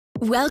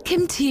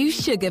Welcome to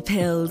Sugar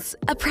Pills,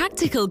 a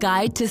practical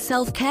guide to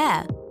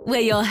self-care, where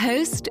your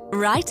host,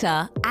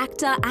 writer,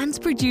 actor, and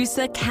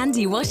producer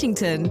Candy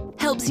Washington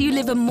helps you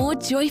live a more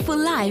joyful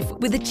life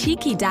with a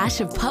cheeky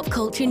dash of pop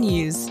culture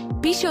news.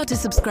 Be sure to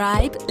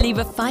subscribe, leave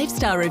a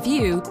 5-star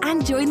review,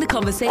 and join the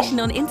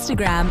conversation on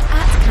Instagram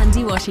at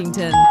Candy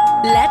Washington.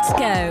 Let's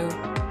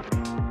go!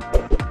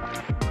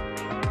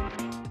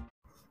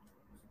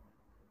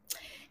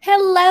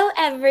 Hello,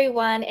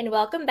 everyone, and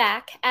welcome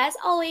back. As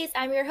always,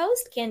 I'm your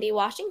host, Candy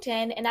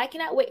Washington, and I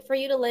cannot wait for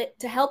you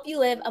to help you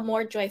live a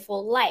more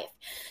joyful life.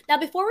 Now,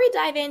 before we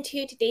dive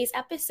into today's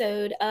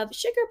episode of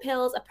Sugar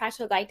Pills, a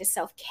practical guide to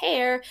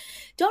self-care,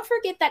 don't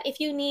forget that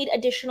if you need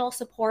additional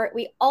support,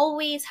 we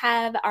always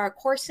have our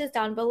courses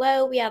down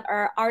below. We have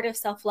our Art of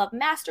Self-Love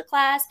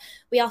Masterclass.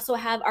 We also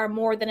have our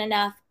More Than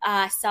Enough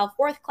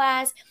self-worth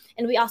class,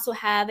 and we also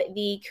have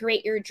the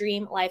Create Your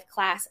Dream Life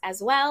class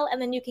as well.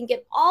 And then you can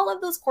get all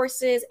of those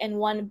courses in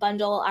one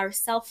bundle, our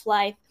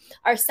self-love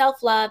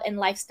and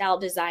lifestyle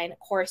design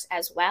course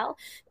as well.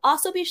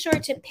 Also, be sure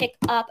to pick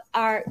up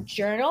our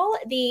journal,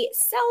 the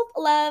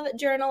self-love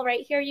journal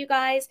right here, you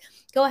guys.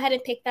 Go ahead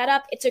and pick that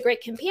up. It's a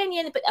great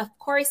companion, but of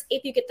course,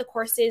 if you get the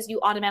courses, you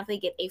automatically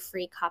get a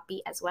free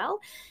copy as well.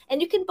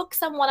 And you can book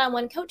some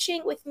one-on-one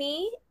coaching with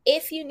me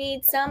if you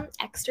need some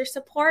extra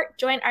support.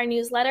 Join our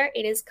newsletter.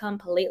 It is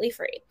completely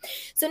free.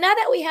 So now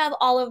that we have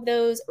all of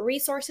those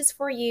resources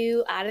for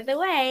you out of the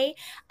way,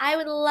 I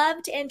would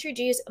love to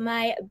introduce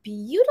my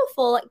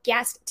beautiful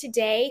guest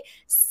today,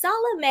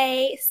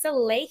 Salome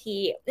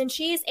Salehi, and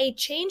she is a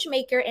change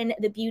maker in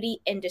the beauty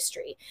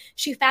industry.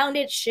 She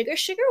founded Sugar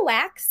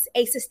Wax,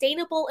 a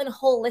sustainable and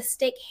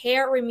holistic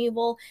hair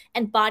removal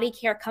and body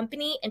care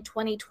company in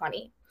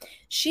 2020.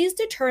 She's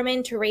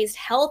determined to raise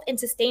health and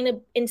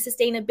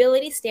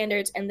sustainability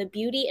standards in the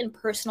beauty and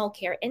personal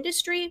care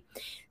industry.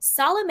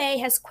 Salome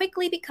has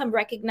quickly become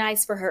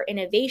recognized for her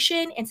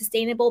innovation and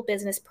sustainable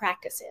business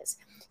practices.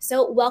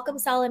 So welcome,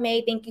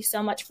 Salome. Thank you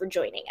so much for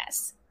joining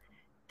us.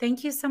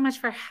 Thank you so much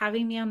for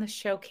having me on the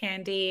show,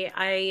 Candy.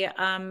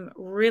 I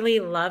really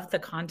love the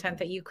content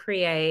that you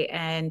create,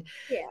 and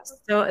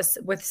so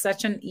with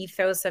such an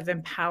ethos of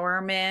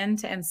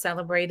empowerment and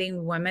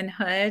celebrating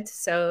womanhood.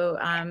 So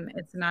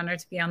it's an honor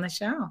to be on the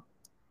show.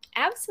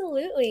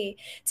 Absolutely.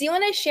 Do you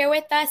want to share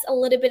with us a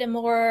little bit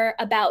more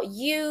about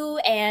you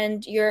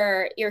and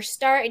your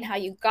start and how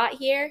you got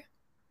here?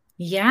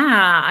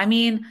 Yeah, I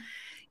mean,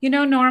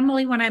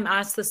 normally when I'm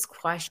asked this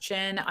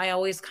question, I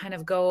always kind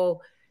of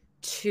go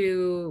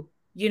to,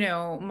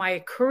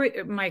 my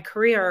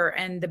career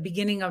and the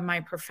beginning of my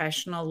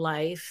professional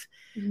life.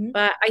 Mm-hmm.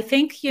 But I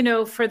think,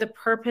 for the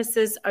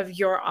purposes of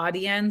your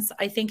audience,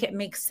 I think it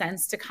makes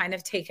sense to kind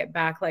of take it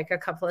back like a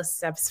couple of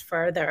steps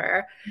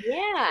further.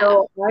 Yeah.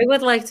 So I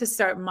would like to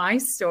start my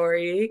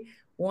story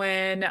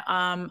when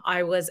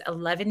I was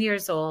 11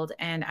 years old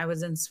and I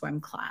was in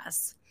swim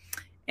class.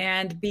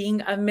 And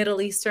being of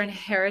Middle Eastern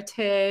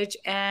heritage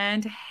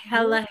and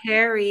hella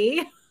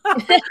hairy,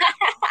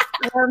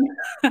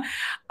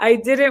 I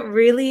didn't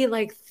really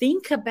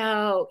think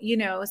about,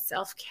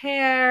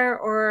 self-care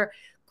or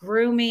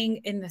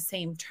grooming in the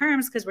same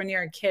terms, because when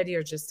you're a kid,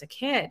 you're just a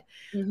kid.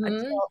 Mm-hmm.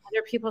 Until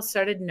other people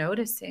started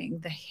noticing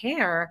the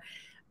hair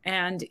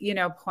and,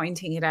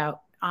 pointing it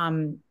out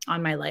on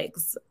my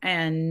legs.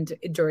 And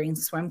during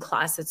swim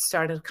class, it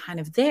started kind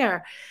of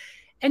there.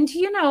 And,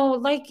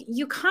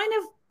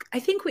 I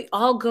think we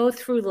all go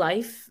through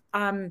life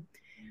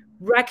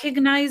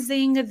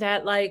recognizing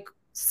that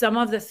some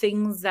of the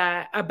things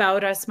that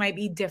about us might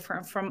be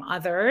different from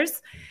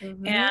others.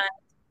 Mm-hmm.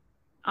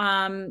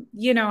 And,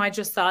 I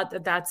just thought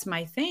that that's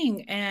my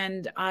thing.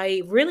 And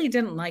I really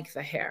didn't like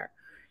the hair.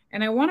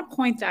 And I want to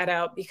point that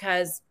out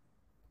because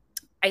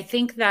I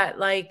think that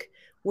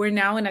we're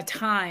now in a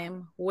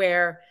time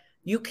where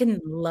you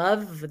can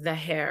love the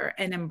hair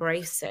and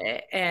embrace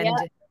it. And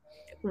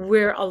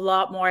we're a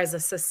lot more as a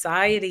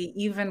society,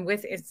 even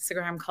with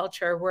Instagram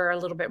culture, we're a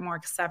little bit more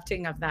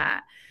accepting of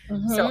that.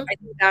 Mm-hmm. So I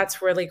think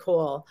that's really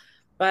cool.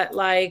 But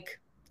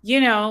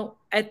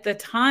at the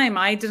time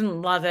I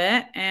didn't love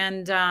it.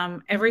 And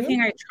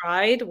everything I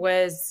tried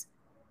was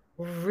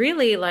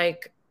really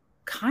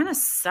kind of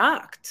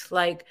sucked.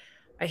 I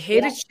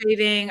hated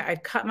shaving.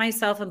 I'd cut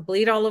myself and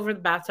bleed all over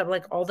the bathtub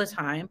all the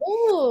time.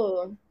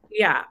 Ooh.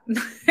 Yeah.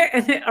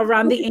 And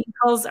around the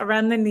ankles,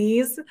 around the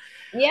knees.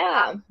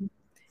 Yeah.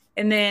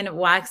 And then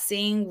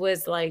waxing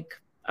was a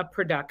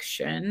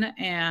production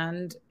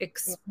and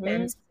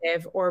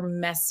expensive or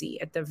messy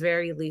at the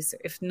very least.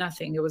 If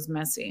nothing, it was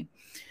messy.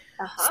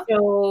 Uh-huh.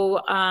 So,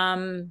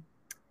 and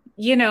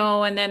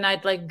then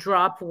I'd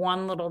drop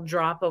one little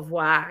drop of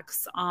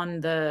wax on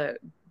the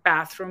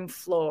bathroom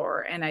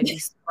floor and I'd be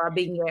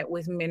scrubbing it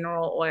with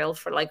mineral oil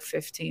for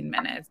 15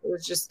 minutes. It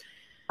was just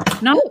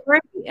not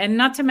great. And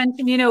not to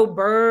mention,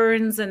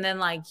 burns and then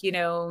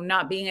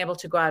not being able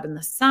to go out in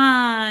the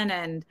sun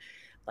and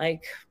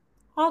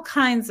all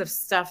kinds of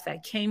stuff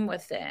that came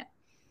with it.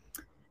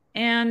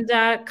 And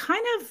I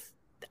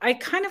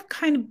kind of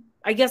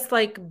I guess,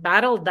 like,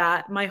 battled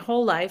that my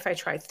whole life. I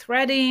tried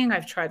threading,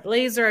 I've tried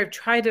laser, I've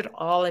tried it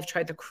all. I've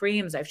tried the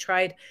creams, I've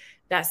tried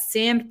that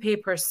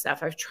sandpaper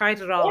stuff. I've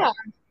tried it all. Yeah.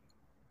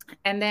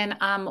 And then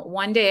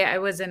one day I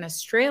was in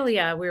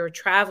Australia, we were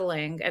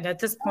traveling. And at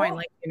this point,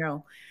 like, you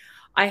know,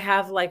 I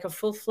have like a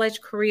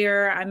full-fledged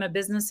career. I'm a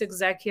business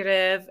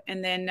executive.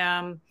 And then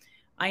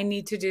I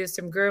need to do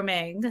some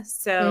grooming.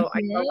 So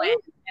I go in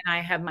and I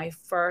have my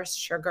first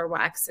sugar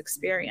wax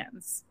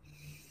experience.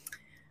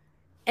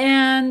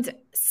 And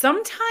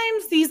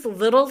sometimes these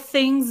little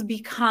things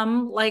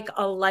become like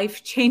a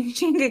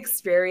life-changing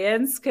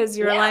experience, because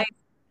you're like,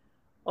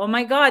 oh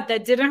my God,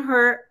 that didn't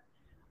hurt.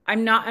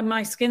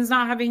 My skin's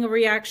not having a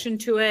reaction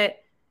to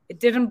it. It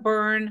didn't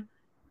burn.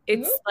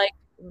 It's like,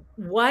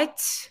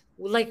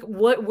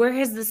 where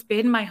has this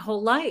been my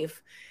whole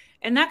life?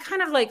 And that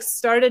kind of like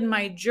started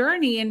my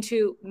journey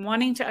into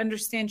wanting to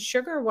understand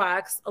sugar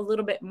wax a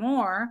little bit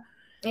more.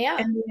 Yeah.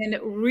 And then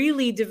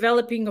really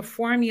developing a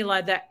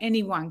formula that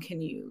anyone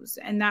can use.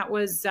 And that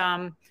was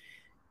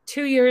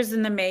 2 years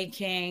in the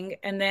making.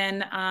 And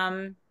then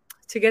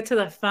to get to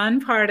the fun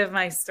part of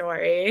my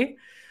story.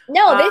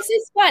 No, this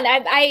is fun.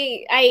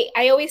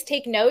 I always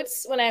take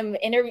notes when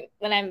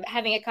I'm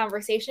having a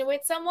conversation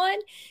with someone,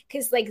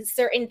 because like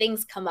certain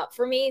things come up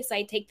for me, so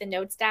I take the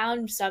notes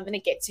down. So I'm going to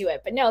get to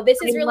it. But no, this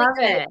is really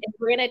good. And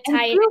we're going to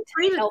tie it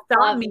into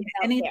self-love me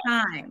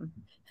anytime.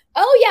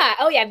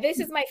 Oh yeah. This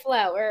is my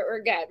flow.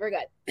 We're good.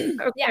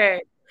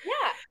 Okay.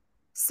 Yeah.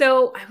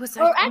 So I was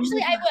like, or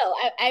actually,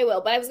 I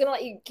will. But I was going to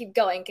let you keep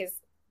going, because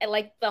I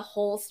like the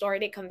whole story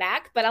to come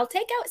back, but I'll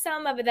take out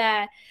some of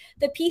the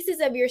pieces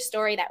of your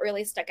story that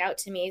really stuck out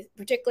to me,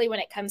 particularly when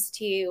it comes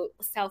to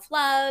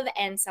self-love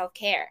and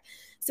self-care.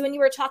 So when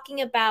you were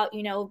talking about,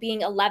 you know,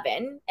 being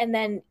 11 and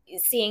then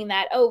seeing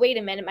that, oh, wait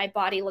a minute, my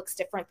body looks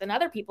different than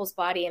other people's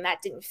body, and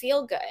that didn't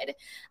feel good.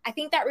 I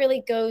think that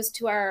really goes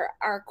to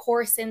our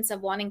core sense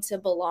of wanting to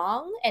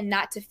belong and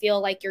not to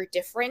feel like you're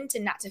different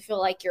and not to feel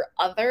like you're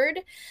othered.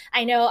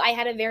 I know I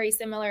had a very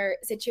similar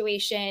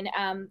situation.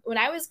 When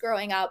I was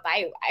growing up,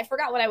 I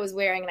forgot what I was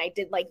wearing, and I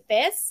did like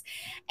this.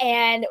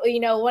 And, you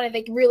know, one of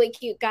the really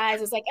cute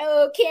guys was like,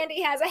 oh, Candy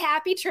has a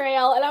happy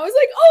trail. And I was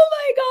like, oh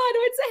my God,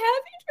 what's a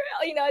happy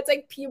trail? You know, it's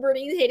like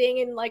puberty hitting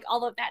and like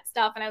all of that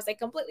stuff. And I was like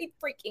completely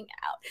freaking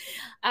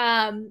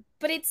out.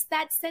 But it's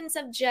that sense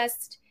of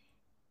just,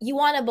 you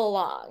want to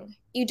belong.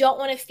 You don't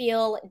want to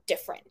feel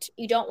different.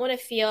 You don't want to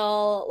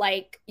feel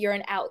like you're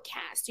an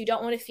outcast. You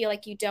don't want to feel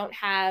like you don't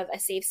have a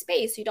safe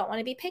space. You don't want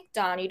to be picked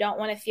on. You don't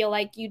want to feel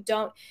like you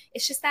don't.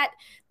 It's just that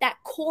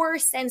core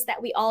sense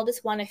that we all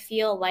just want to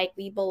feel like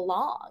we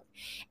belong.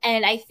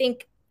 And I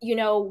think, you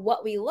know,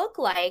 what we look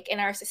like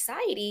in our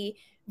society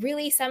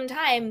really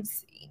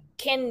sometimes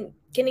can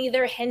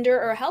either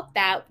hinder or help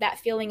that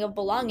feeling of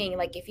belonging.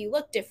 Like if you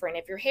look different,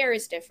 if your hair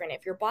is different,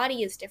 if your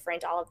body is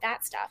different, all of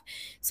that stuff.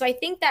 So I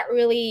think that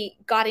really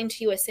got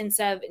into a sense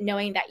of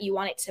knowing that you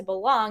want it to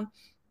belong.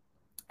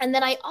 And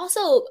then I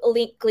also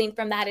gleaned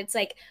from that, it's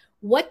like,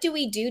 what do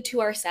we do to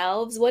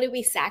ourselves? What do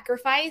we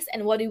sacrifice?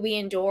 And what do we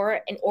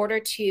endure in order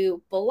to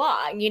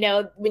belong? You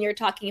know, when you're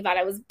talking about,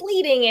 I was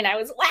bleeding and I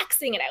was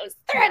waxing and I was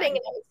threading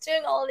and I was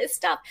doing all of this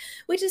stuff,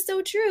 which is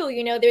so true.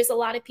 You know, there's a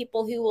lot of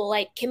people who will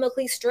like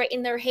chemically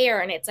straighten their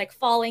hair and it's like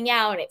falling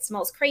out and it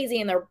smells crazy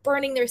and they're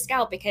burning their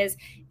scalp because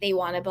they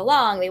want to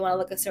belong. They want to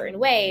look a certain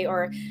way.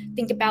 Or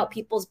think about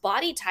people's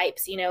body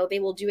types. You know,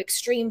 they will do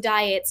extreme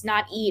diets,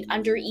 not eat,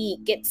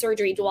 undereat, get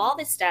surgery, do all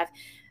this stuff.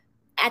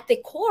 At the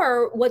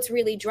core, what's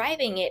really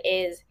driving it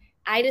is,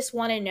 I just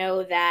want to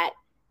know that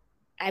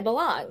I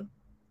belong,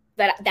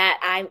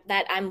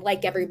 that I'm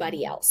like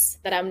everybody else,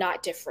 that I'm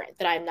not different,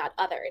 that I'm not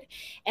othered.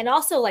 And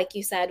also, like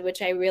you said,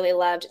 which I really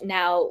loved,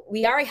 now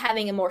we are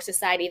having a more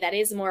society that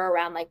is more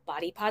around like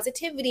body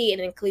positivity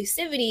and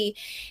inclusivity.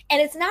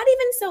 And it's not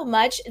even so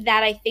much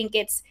that I think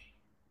it's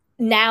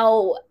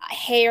now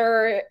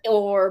hair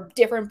or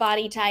different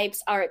body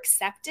types are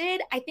accepted.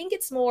 I think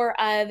it's more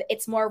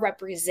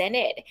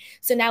represented.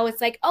 So now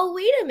it's like, oh,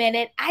 wait a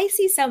minute, I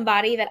see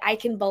somebody that I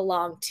can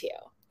belong to.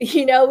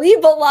 You know, we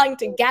belong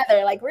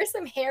together. Like we're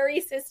some hairy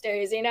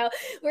sisters, you know,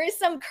 we're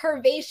some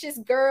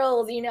curvaceous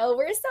girls, you know,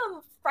 we're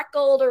some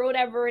freckled or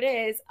whatever it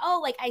is. Oh,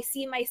 like I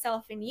see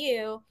myself in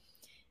you.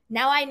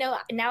 Now I know,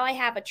 now I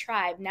have a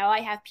tribe. Now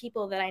I have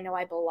people that I know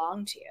I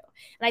belong to.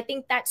 And I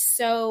think that's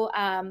so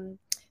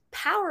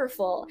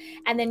powerful.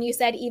 And then you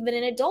said even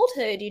in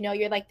adulthood, you know,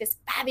 you're like this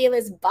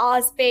fabulous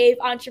boss babe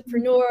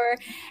entrepreneur,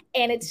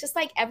 and it's just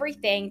like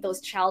everything, those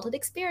childhood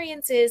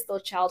experiences,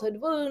 those childhood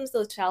wounds,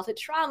 those childhood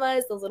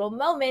traumas, those little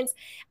moments,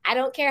 I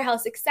don't care how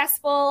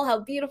successful,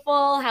 how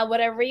beautiful, how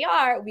whatever you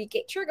are, we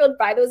get triggered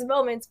by those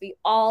moments. We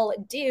all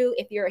do.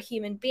 If you're a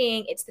human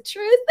being, it's the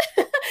truth.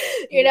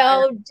 You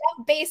know,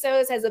 Jeff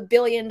Bezos has $1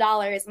 billion,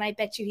 and I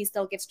bet you he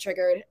still gets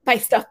triggered by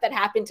stuff that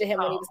happened to him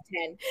when he was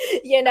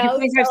 10. You know, I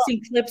think I've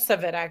seen clips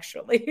of it actually.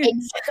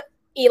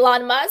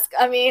 Elon Musk,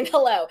 I mean,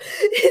 hello.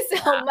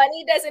 So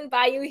money doesn't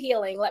buy you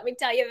healing. Let me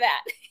tell you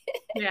that.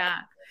 Yeah,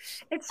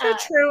 it's so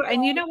true.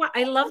 And you know what?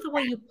 I love the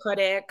way you put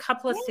it. A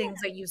couple of things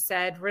that you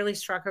said really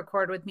struck a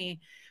chord with me.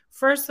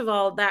 first of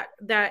all,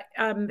 that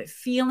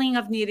feeling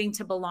of needing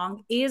to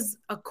belong is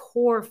a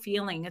core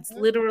feeling. It's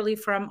literally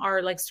from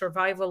our like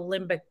survival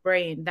limbic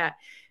brain, that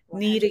 100%.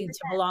 needing to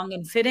belong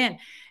and fit in. And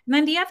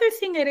then the other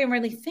thing I didn't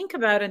really think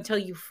about until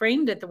you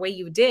framed it the way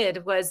you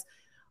did was,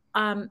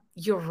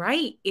 you're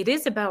right. It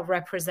is about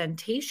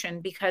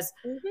representation, because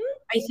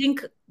I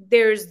think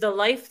there's the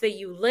life that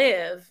you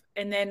live,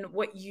 and then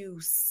what you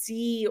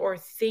see or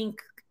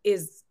think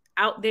is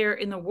out there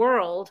in the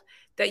world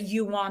that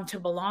you want to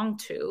belong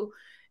to.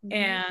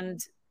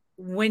 And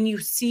when you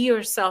see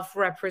yourself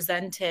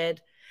represented,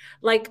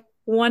 like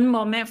one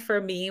moment for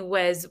me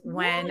was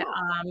when,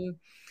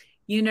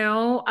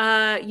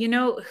 Huda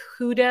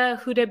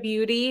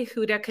Beauty,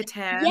 Huda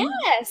Kattan.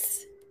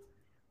 Yes.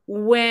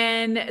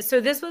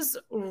 So this was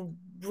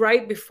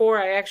right before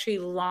I actually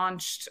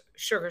launched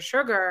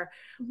Sugar,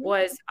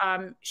 was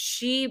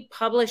she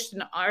published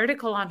an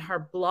article on her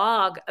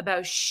blog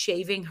about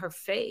shaving her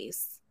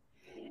face.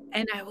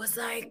 And I was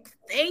like,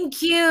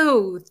 thank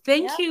you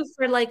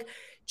for like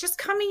just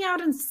coming out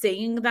and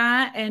saying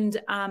that. And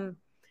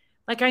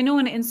like, I know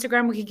on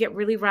Instagram we could get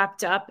really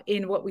wrapped up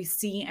in what we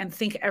see and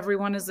think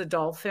everyone is a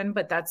dolphin,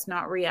 but that's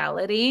not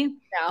reality.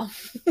 No.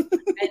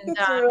 And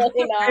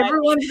really not.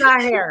 Everyone's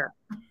got hair.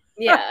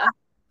 Yeah.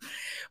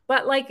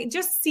 But like,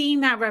 just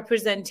seeing that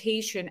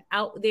representation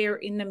out there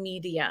in the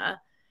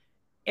media,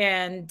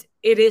 and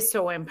it is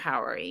so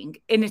empowering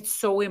and it's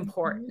so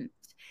important.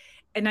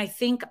 And I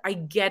think I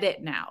get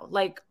it now.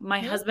 Like, my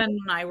husband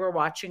and I were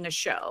watching a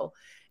show,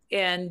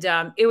 and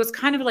it was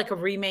kind of like a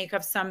remake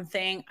of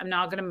something. I'm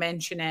not going to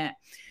mention it.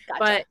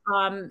 Gotcha.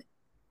 But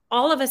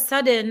all of a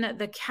sudden,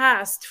 the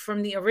cast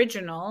from the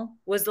original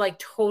was like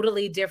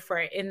totally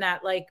different, in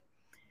that like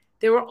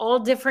they were all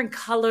different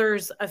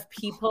colors of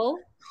people,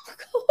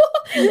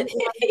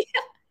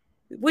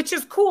 which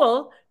is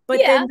cool. But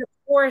then the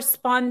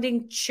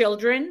corresponding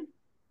children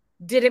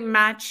didn't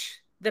match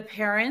the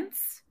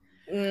parents.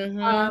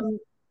 And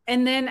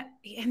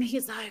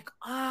he's like,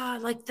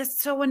 like,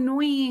 that's so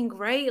annoying,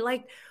 right?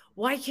 Like,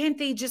 why can't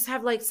they just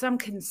have like some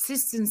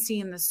consistency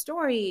in the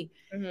story?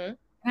 And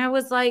I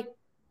was like,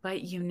 but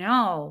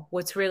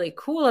what's really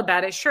cool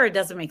about it, sure, it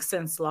doesn't make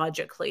sense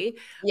logically,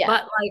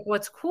 but like,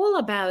 what's cool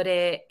about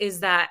it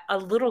is that a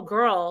little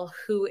girl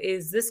who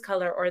is this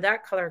color or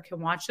that color can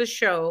watch the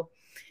show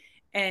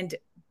and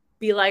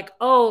be like,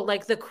 oh,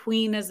 like the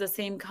queen is the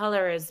same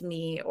color as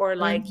me, or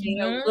like,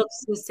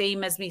 looks the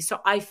same as me.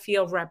 So I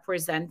feel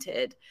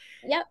represented.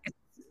 Yep.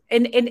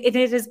 And it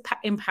is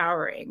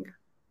empowering.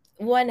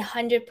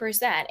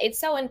 100%. It's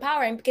so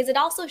empowering, because it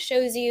also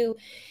shows you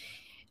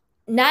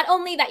not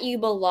only that you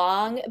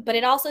belong, but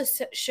it also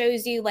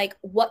shows you like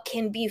what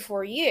can be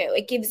for you.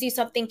 It gives you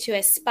something to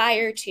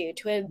aspire to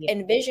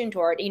envision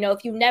toward.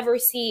 If you never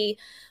see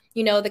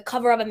the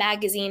cover of a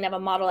magazine of a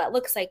model that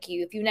looks like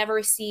you, if you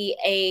never see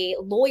a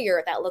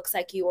lawyer that looks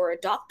like you, or a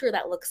doctor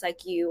that looks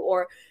like you,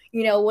 or,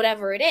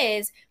 whatever it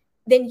is,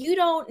 then you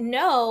don't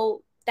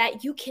know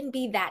that you can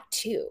be that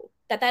too,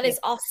 that is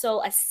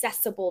also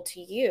accessible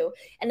to you.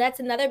 And that's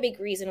another big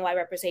reason why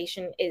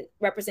representation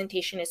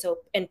is so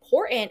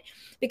important,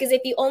 because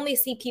if you only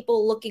see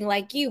people looking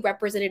like you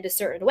represented a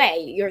certain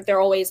way, they're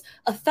always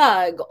a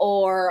thug,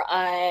 or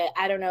a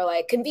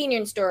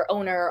convenience store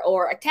owner,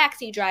 or a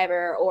taxi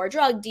driver, or a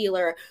drug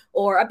dealer,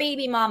 or a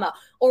baby mama,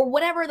 or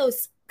whatever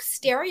those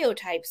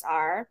stereotypes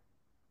are,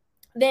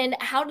 then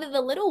how do the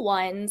little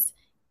ones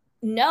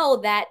know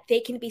that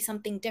they can be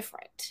something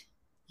different?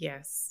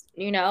 Yes.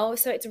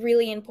 So it's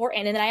really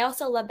important. And then I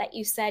also love that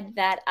you said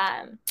that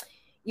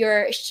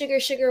your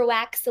sugar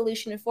wax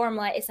solution and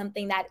formula is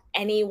something that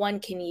anyone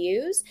can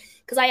use.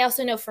 Because I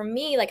also know for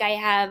me, like, I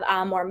have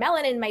more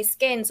melanin in my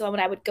skin. So when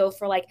I would go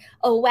for like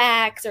a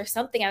wax or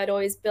something, I would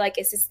always be like,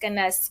 is this going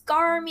to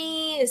scar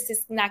me? Is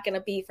this not going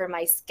to be for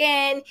my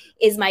skin?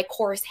 Is my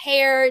coarse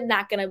hair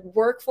not going to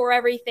work for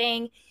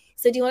everything?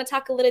 So do you want to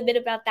talk a little bit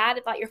about that,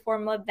 about your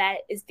formula that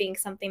is being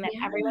something that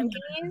everyone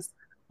can use?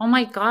 Oh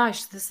my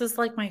gosh, this is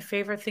like my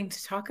favorite thing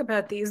to talk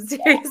about these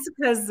days,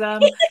 because,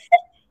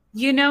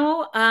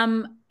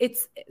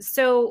 it's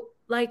so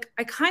like,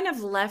 I kind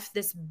of left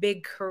this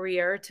big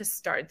career to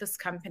start this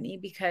company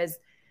because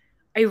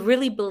I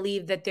really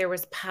believe that there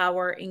was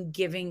power in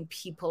giving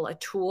people a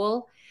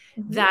tool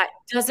that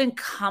doesn't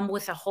come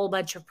with a whole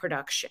bunch of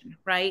production,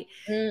 right?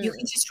 You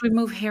can just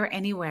remove hair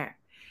anywhere.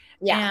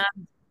 And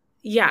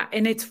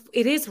it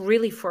is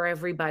really for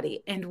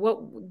everybody. And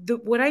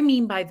what I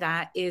mean by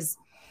that is,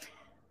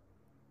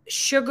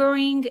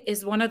 sugaring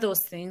is one of those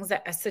things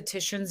that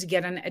estheticians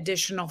get an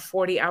additional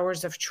 40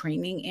 hours of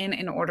training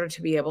in order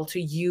to be able to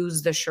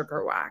use the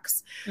sugar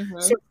wax.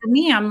 So for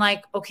me, I'm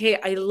like, okay,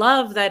 I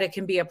love that it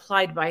can be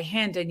applied by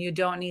hand and you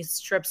don't need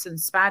strips and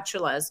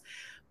spatulas,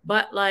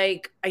 but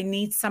like, I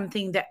need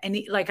something that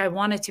I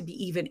want it to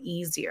be even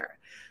easier.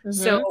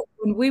 So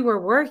when we were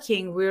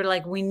working, we were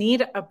like, we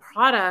need a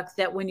product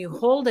that when you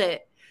hold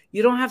it,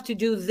 you don't have to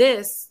do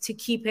this to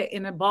keep it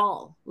in a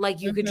ball.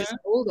 Like, you could just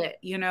hold it,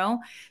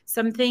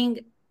 Something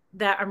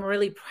that I'm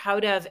really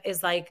proud of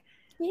is like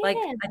a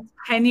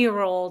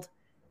 10-year-old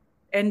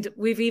And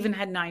we've even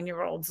had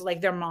 9-year-olds,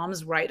 like their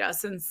moms write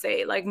us and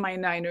say, like, my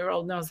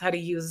 9-year-old knows how to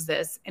use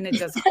this and it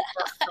doesn't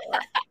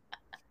work.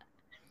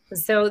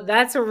 So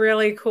that's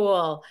really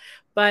cool.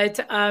 But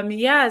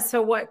yeah,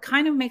 so what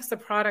kind of makes the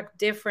product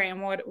different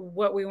and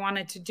what we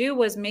wanted to do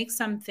was make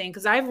something,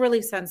 because I have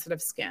really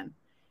sensitive skin.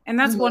 And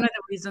that's one of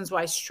the reasons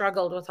why I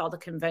struggled with all the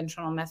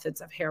conventional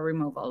methods of hair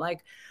removal.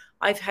 Like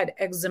I've had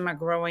eczema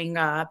growing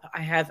up.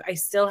 I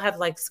still have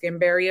like skin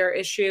barrier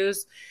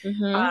issues.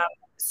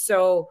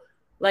 So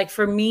like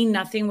for me,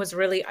 nothing was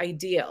really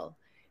ideal.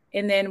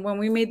 And then when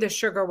we made the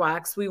sugar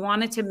wax, we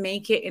wanted to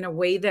make it in a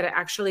way that it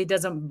actually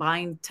doesn't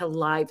bind to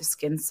live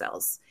skin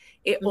cells.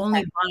 It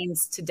only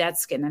binds to dead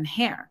skin and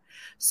hair.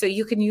 So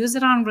you can use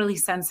it on really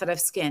sensitive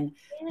skin.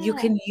 Yeah. You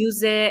can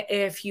use it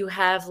if you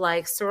have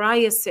like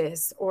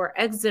psoriasis or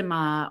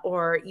eczema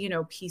or, you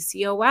know,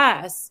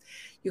 PCOS.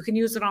 You can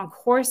use it on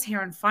coarse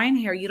hair and fine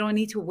hair. You don't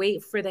need to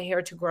wait for the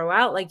hair to grow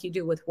out like you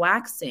do with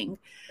waxing.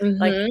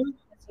 Like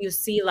you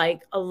see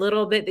like a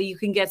little bit that you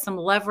can get some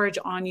leverage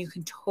on, you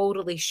can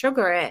totally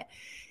sugar it.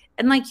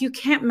 And like, you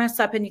can't mess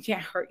up and you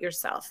can't hurt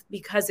yourself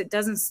because it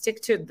doesn't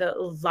stick to the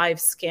live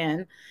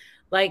skin.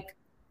 Like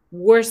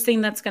worst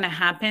thing that's going to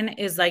happen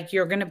is like,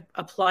 you're going to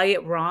apply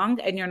it wrong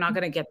and you're not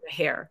going to get the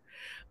hair,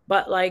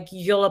 but like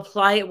you'll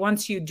apply it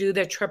once you do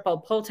the triple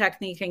pull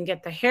technique and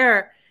get the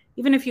hair,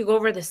 even if you go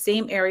over the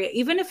same area,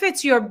 even if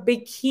it's your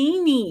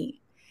bikini,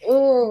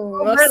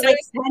 over like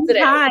 10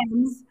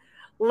 times,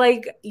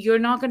 like you're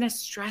not going to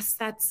stress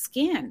that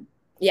skin.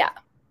 Yeah.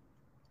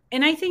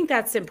 And I think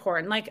that's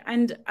important. Like,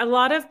 and a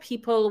lot of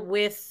people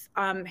with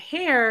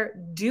hair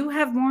do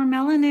have more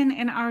melanin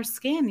in our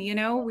skin. You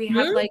know, we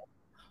have like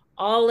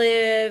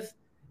olive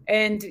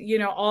and, you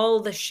know, all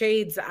the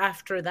shades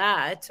after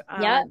that.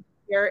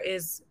 Hair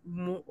is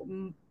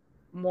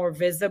more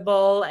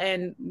visible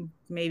and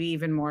maybe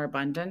even more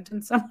abundant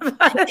in some of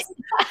us.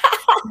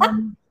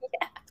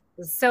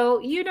 So,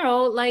 you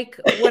know, like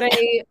what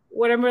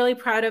I'm really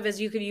proud of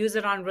is you could use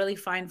it on really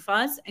fine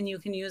fuzz and you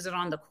can use it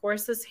on the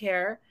coarsest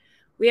hair.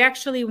 We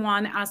actually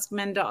won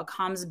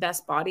AskMen.com's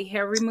best body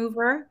hair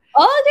remover.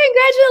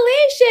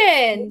 Oh,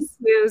 congratulations.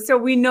 So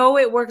we know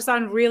it works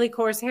on really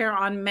coarse hair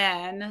on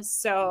men.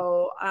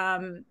 So,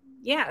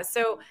 yeah,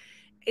 so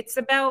it's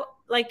about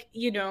like,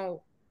 you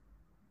know,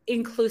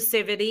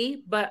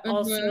 inclusivity, but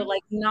also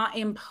like not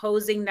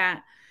imposing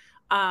that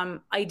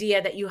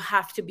idea that you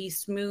have to be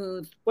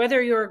smooth, whether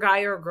you're a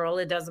guy or a girl,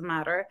 it doesn't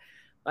matter.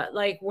 But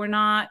like, we're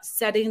not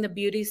setting the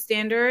beauty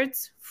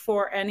standards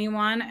for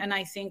anyone. And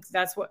I think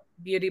that's what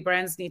beauty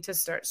brands need to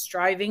start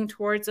striving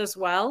towards as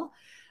well,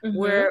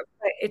 where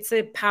it's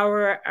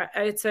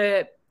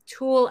a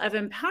tool of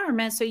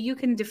empowerment. So you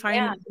can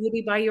define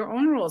beauty by your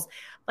own rules.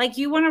 Like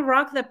you want to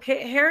rock the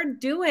pit hair,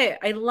 do it.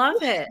 I love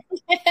it.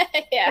 Do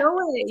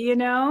it, you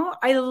know,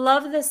 I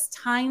love this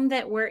time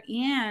that we're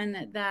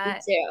in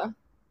that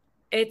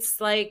it's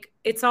like,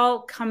 it's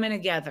all coming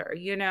together,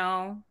 you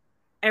know,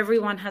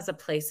 everyone has a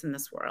place in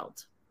this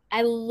world.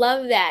 I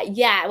love that.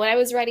 Yeah. When I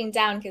was writing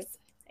down, because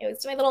it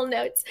was my little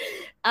notes,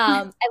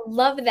 I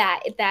love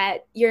that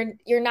you're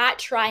not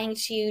trying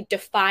to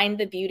define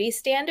the beauty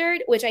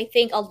standard, which I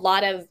think a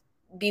lot of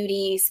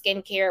beauty,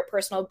 skincare,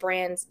 personal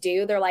brands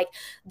do. They're like,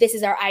 this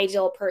is our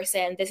ideal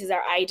person. This is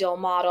our ideal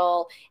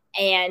model.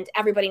 And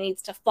everybody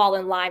needs to fall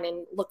in line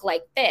and look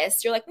like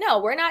this. You're like, no,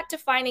 we're not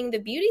defining the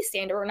beauty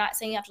standard. We're not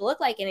saying you have to look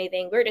like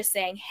anything. We're just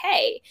saying,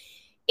 hey,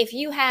 if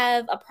you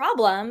have a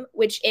problem,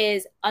 which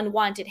is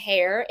unwanted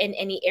hair in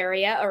any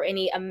area or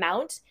any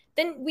amount,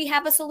 then we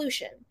have a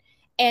solution.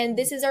 And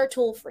this is our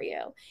tool for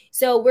you.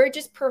 So we're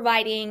just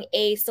providing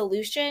a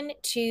solution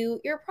to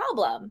your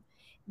problem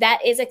that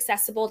is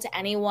accessible to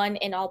anyone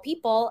and all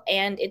people.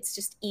 And it's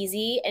just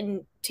easy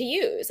and to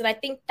use. And I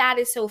think that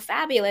is so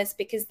fabulous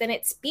because then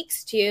it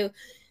speaks to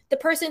the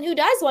person who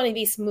does want to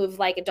be smooth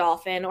like a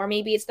dolphin, or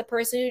maybe it's the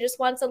person who just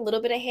wants a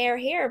little bit of hair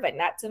here, but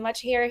not so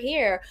much hair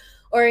here.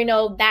 Or, you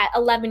know, that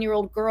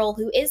 11-year-old girl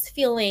who is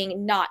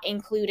feeling not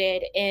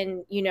included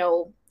in, you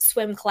know,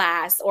 swim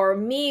class, or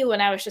me when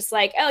I was just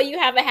like, oh, you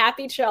have a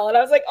happy trail. And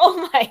I was like,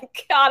 oh my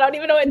God, I don't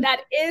even know what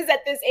that is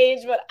at this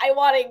age, but I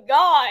want it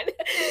gone.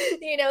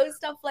 You know,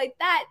 stuff like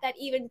that, that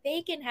even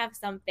they can have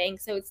something.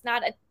 So it's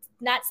not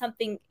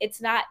something,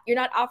 you're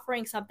not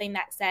offering something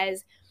that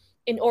says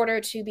in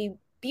order to be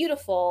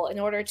beautiful, in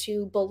order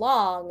to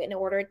belong, in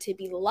order to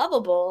be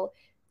lovable,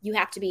 you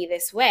have to be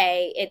this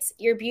way. It's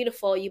you're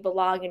beautiful, you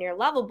belong, and you're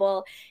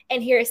lovable.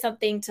 And here's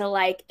something to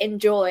like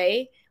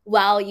enjoy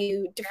while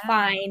you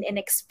define and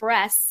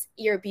express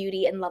your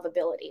beauty and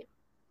lovability.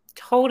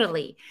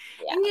 Totally.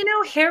 Yeah. And you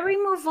know, hair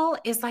removal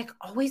is like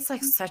always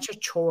like such a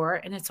chore,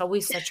 and it's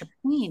always such a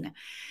pain.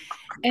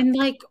 And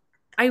like,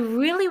 I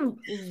really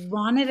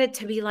wanted it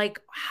to be like,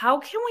 how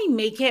can we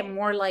make it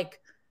more like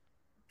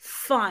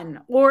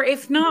fun, or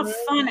if not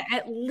fun,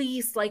 at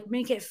least like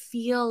make it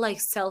feel like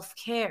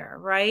self-care,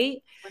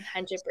 right?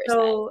 100%.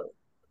 So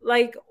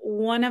like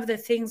one of the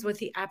things with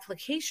the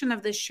application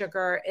of the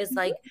sugar is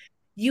like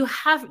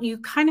you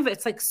kind of,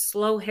 it's like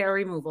slow hair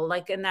removal,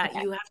 like in that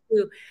you have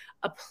to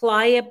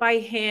apply it by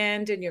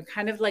hand and you're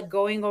kind of like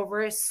going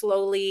over it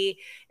slowly,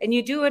 and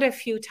you do it a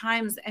few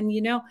times. And,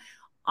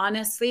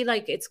 honestly,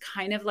 like it's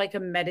kind of like a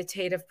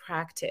meditative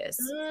practice.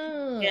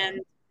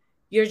 And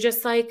you're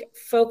just like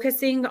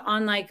focusing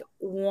on like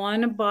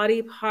one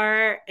body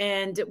part.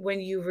 And when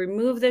you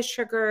remove the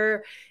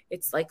sugar,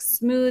 it's like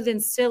smooth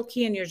and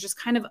silky, and you're just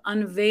kind of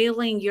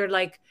unveiling your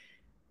like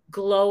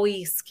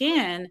glowy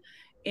skin.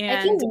 And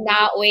I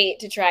cannot wait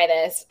to try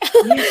this.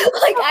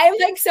 Like, I'm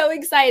like so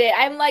excited.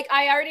 I'm like,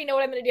 I already know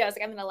what I'm going to do. I was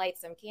like, I'm going to light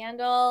some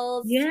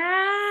candles.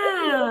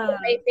 Yeah.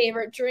 My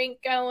favorite drink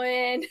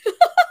going.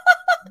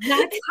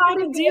 That's how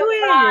to do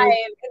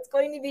it. It's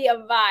going to be a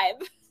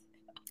vibe.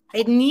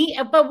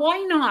 But why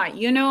not?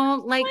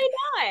 Like, why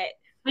not?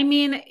 I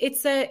mean,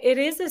 it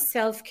is a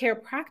self-care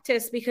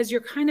practice, because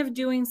you're kind of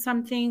doing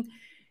something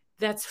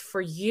that's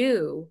for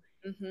you.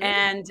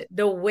 And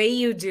the way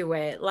you do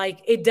it, like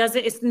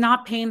it's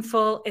not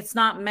painful. It's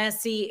not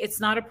messy.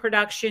 It's not a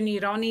production. You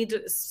don't need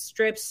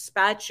strips,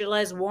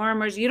 spatulas,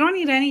 warmers. You don't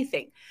need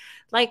anything.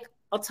 Like,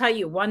 I'll tell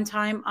you, one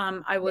time,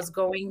 I was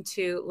going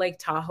to Lake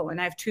Tahoe, and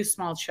I have 2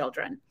 small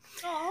children.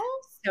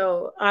 Oh.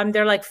 So,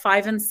 they're like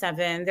 5 and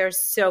 7. They're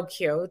so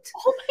cute.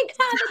 Oh my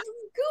God,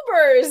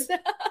 that's goobers.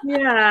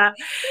 Yeah.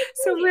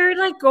 So we're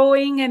like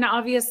going, and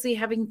obviously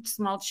having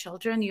small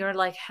children, you're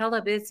like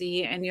hella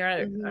busy, and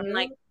I'm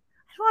like,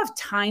 I don't have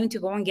time to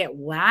go and get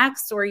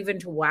waxed, or even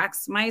to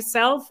wax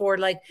myself, or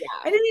like,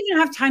 I didn't even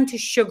have time to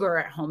sugar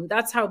at home.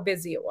 That's how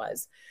busy it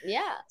was.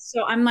 Yeah.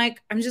 So I'm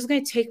like, I'm just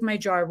going to take my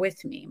jar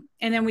with me.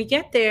 And then we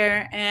get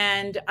there,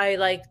 and I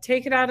like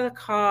take it out of the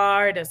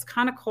car. It's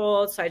kind of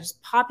cold. So I just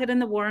pop it in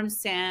the warm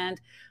sand,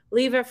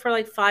 leave it for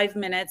like 5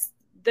 minutes.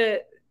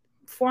 The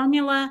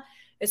formula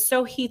is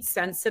so heat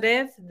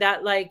sensitive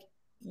that like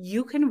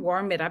you can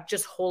warm it up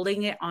just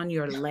holding it on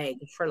your leg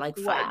for like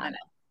 5 minutes.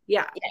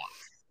 Yeah.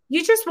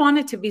 You just want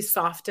it to be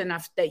soft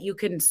enough that you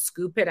can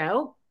scoop it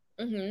out.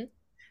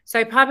 So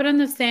I pop it in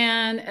the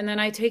sand, and then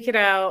I take it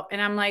out,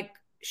 and I'm like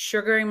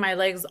sugaring my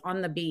legs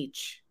on the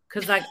beach,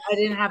 because like I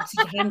didn't have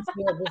time to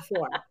do it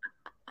before.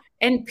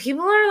 And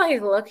people are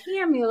like looking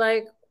at me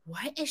like,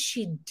 what is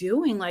she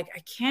doing? Like, I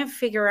can't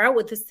figure out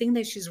what this thing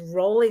that she's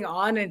rolling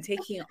on and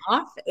taking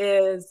off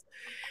is.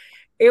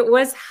 It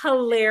was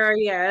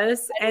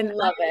hilarious. And I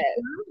loved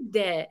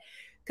it.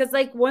 Because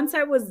like once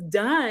I was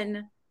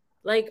done,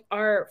 like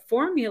our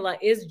formula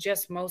is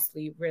just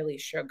mostly really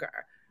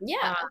sugar.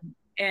 Yeah.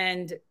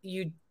 And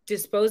you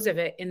dispose of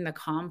it in the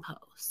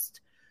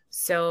compost.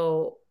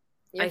 So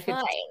you're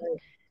fine.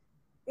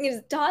 You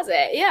just toss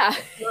it. Yeah.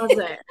 Toss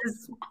it.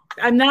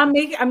 I'm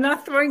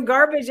not throwing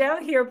garbage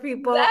out here,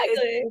 people.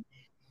 Exactly.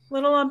 It's a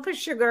little lump of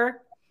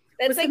sugar.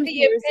 That's like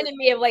the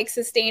epitome of like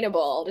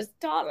sustainable. Just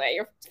toss it.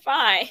 You're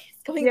fine.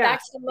 It's going back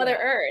to Mother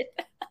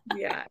Earth.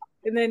 Yeah.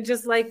 And then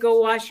just like go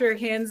wash your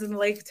hands in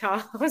Lake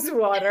Tahoe's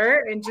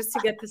water, and just to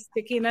get the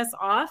stickiness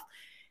off.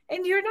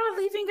 And you're not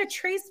leaving a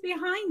trace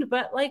behind.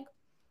 But like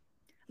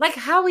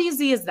how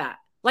easy is that?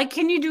 Like,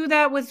 can you do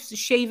that with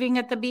shaving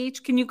at the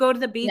beach? Can you go to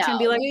the beach and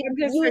be like,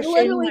 you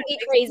literally be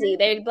crazy.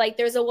 They'd like,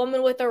 there's a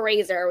woman with a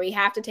razor. We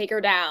have to take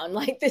her down.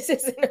 Like, this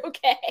isn't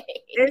okay.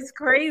 It's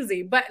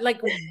crazy. But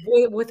like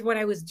with what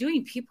I was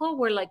doing, people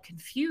were like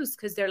confused,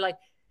 because they're like,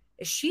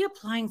 is she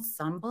applying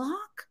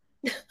sunblock?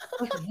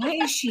 Like, what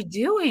is she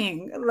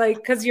doing? Like,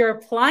 because you're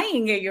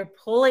applying it, you're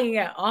pulling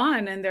it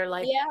on, and they're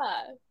like,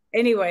 yeah.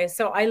 Anyway,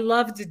 so I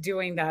loved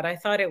doing that. I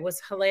thought it was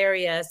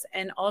hilarious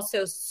and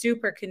also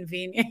super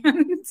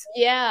convenient.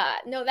 Yeah,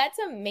 no, that's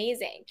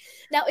amazing.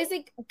 Now, is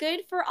it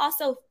good for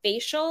also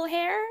facial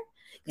hair?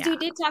 Because we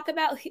did talk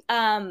about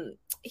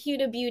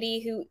Huda Beauty,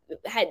 who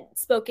had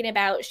spoken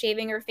about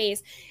shaving her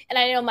face. And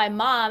I know my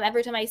mom,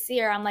 every time I see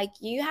her, I'm like,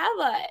 you have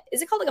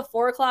is it called like a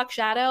 4 o'clock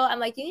shadow? I'm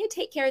like, you need to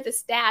take care of the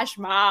stash,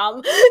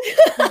 Mom.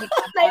 I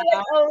like,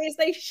 always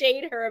like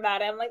shade her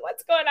about it. I'm like,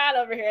 what's going on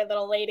over here,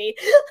 little lady?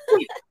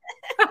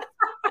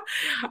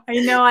 I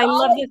know. I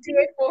love to do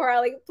it for her. I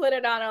like put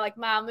it on her, like,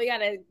 Mom, we got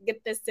to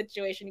get this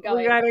situation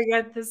going. We got to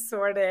get this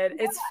sorted.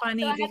 It's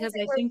funny because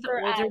I think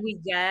the older we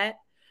get,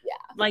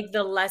 like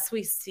the less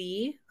we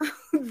see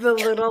the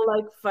little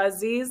like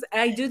fuzzies.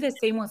 I do the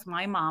same with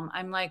my mom.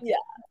 I'm like,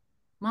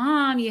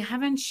 Mom, you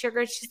haven't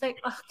sugared. She's like,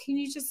 oh, can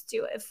you just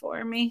do it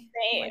for me?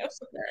 Same. Like,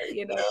 sure,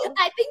 you know.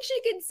 I think she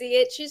can see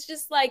it. She's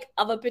just like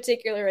of a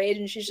particular age,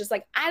 and she's just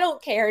like, I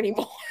don't care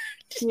anymore.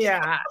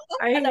 Yeah,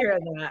 I hear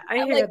that.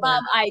 I'm like,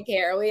 Mom, I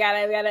care. We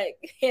gotta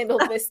handle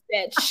this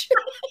itch.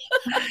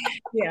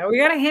 Yeah, we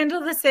gotta handle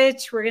this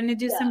itch. We're gonna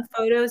do some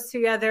photos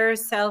together.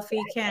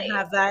 Selfie, can't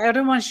have that. I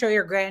don't want to show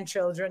your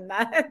grandchildren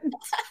that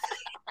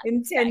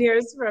in 10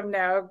 years from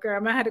now.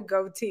 Grandma had a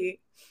goatee.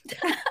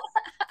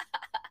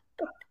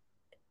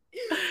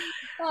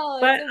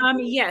 But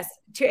yes,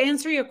 to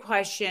answer your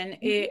question,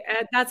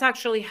 that's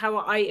actually how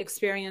I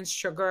experienced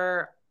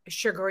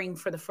sugaring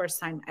for the first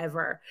time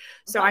ever.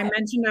 So I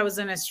mentioned I was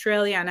in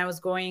Australia and I was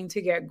going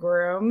to get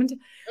groomed.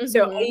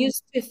 So I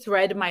used to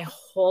thread my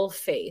whole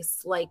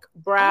face, like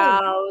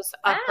brows,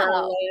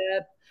 upper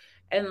lip,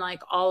 and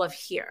like all of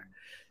here.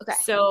 Okay.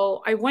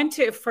 So I went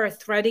for a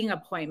threading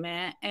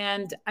appointment,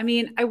 and I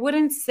mean, I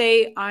wouldn't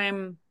say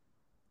I'm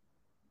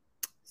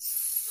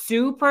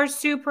super,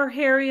 super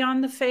hairy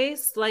on the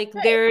face. Like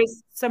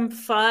there's some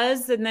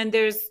fuzz, and then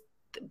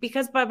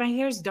because my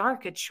hair is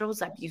dark, it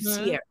shows up. You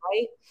see it,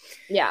 right?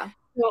 Yeah.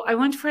 So I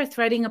went for a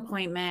threading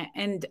appointment,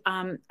 and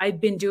I'd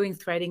been doing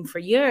threading for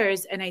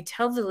years. And I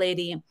tell the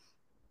lady,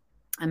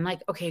 I'm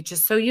like, okay,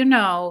 just so you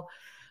know,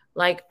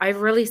 like I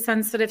have really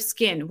sensitive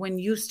skin. When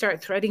you start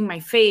threading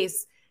my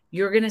face,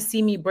 you're going to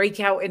see me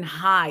break out in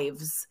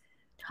hives.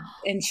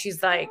 And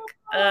she's like,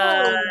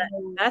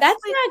 that's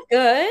not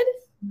good.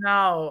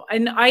 No.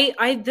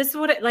 And this is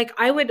what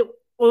I would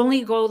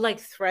only go like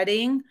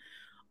threading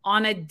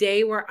on a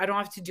day where I don't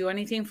have to do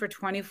anything for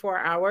 24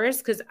 hours.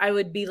 Because I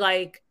would be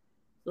like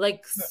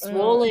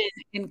swollen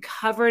and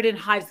covered in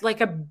hives,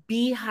 like a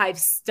beehive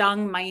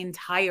stung my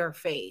entire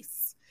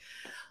face.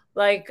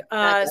 Like,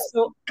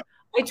 so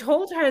I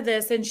told her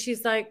this, and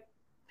she's like,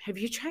 have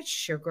you tried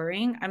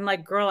sugaring? I'm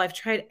like, girl, I've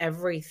tried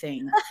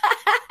everything.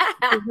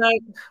 She's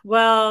like,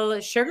 well,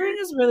 sugaring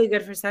is really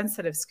good for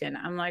sensitive skin.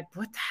 I'm like,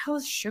 what the hell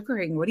is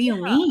sugaring? What do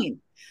you mean?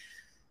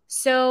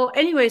 So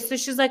anyway, so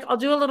she's like, I'll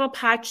do a little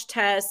patch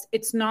test.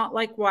 It's not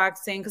like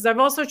waxing, because I've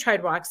also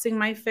tried waxing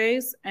my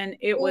face, and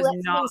it was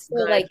not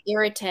good. Like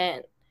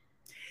irritant.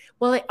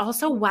 Well, it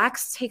also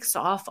wax takes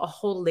off a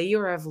whole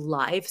layer of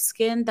live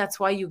skin. That's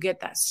why you get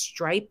that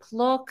stripe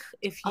look.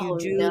 If you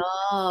do,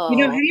 have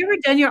you ever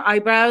done your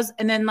eyebrows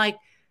and then like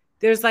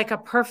there's like a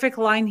perfect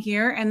line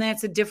here, and then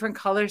it's a different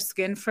color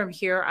skin from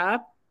here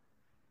up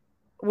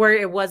where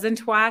it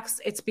wasn't wax?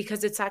 It's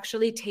because it's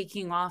actually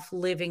taking off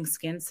living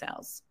skin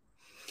cells.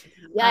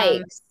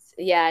 Yikes.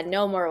 Yeah,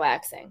 no more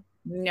waxing.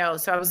 No.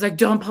 So I was like,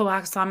 don't put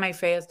wax on my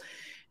face.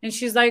 And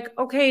she's like,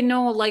 okay,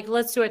 no, like,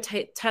 let's do a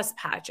test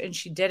patch. And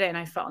she did it, and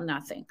I felt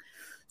nothing.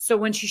 So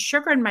when she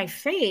sugared my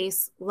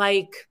face,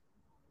 like,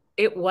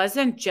 it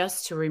wasn't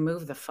just to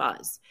remove the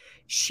fuzz.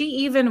 She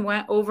even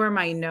went over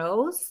my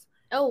nose.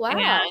 Oh, wow.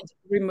 And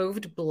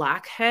removed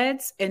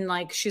blackheads. And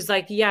like, she's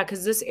like, yeah,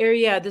 because this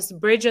area, this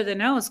bridge of the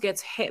nose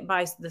gets hit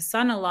by the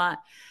sun a lot.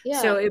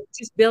 Yeah. So it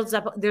just builds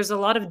up. There's a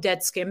lot of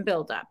dead skin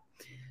buildup.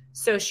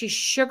 So she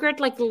sugared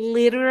like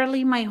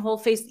literally my whole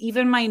face,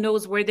 even my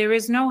nose where there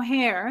is no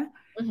hair.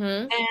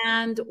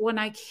 And when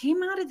I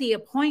came out of the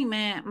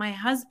appointment, my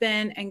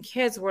husband and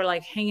kids were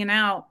like hanging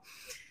out.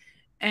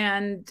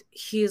 And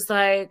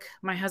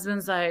my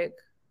husband's like,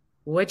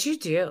 what'd you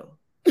do?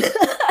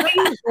 Why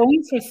are you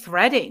going for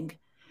threading?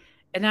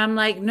 And I'm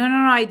like, no,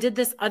 I did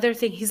this other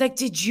thing. He's like,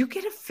 did you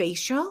get a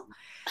facial?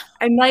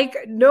 I'm like,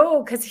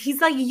 no, because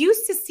he's like,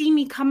 used to see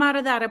me come out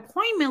of that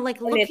appointment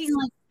like looking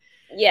like,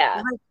 yeah,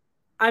 like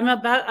I'm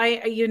about,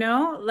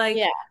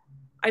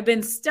 I've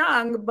been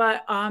stung,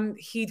 but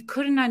he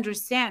couldn't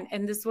understand.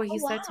 And this is what he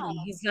said to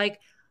me. He's like,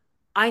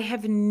 I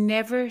have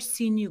never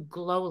seen you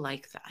glow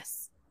like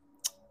this.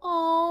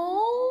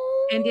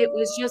 Oh. And it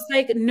was just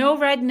like no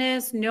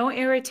redness, no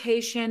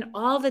irritation.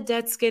 All the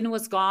dead skin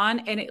was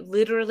gone. And it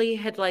literally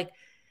had like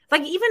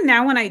even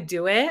now when I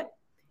do it,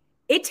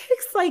 it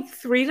takes like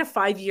 3 to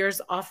 5 years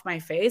off my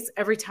face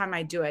every time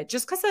I do it.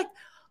 Just because like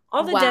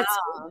all the dead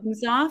skin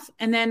comes off.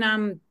 And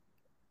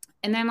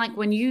then like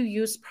when you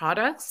use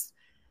products,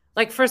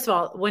 like, first of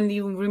all, when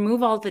you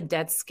remove all the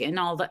dead skin,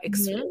 all the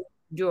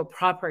do a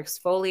proper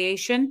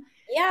exfoliation.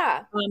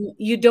 Yeah.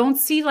 You don't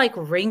see like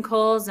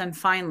wrinkles and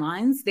fine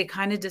lines. They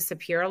kind of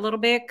disappear a little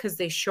bit because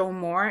they show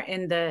more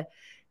in the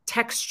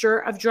texture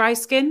of dry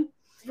skin.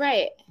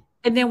 Right.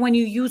 And then when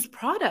you use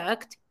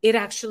product, it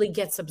actually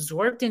gets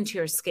absorbed into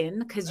your skin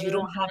because you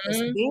don't have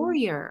this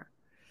barrier.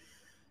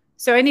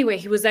 So anyway,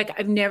 he was like,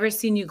 I've never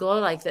seen you glow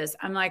like this.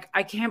 I'm like,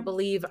 I can't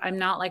believe I'm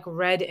not like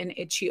red and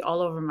itchy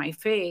all over my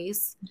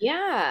face.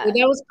 Yeah. So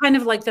that was kind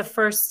of like the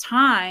first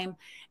time.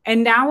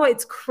 And now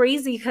it's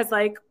crazy because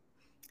like,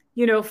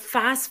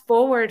 fast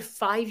forward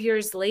 5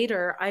 years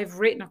later, I've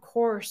written a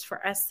course for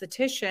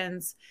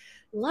estheticians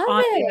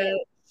on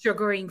the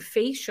sugaring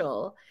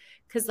facial.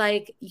 Because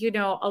like,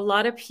 a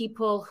lot of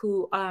people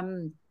who,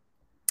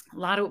 a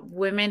lot of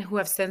women who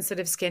have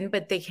sensitive skin,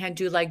 but they can't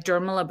do like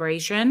dermal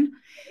abrasion.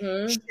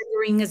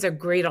 Sugaring is a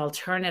great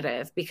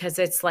alternative because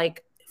it's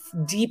like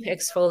deep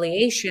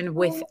exfoliation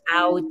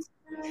without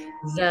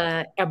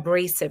the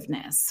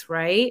abrasiveness,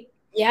 right?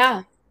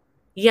 Yeah.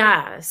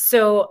 Yeah.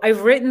 So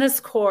I've written this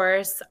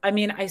course. I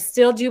mean, I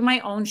still do my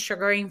own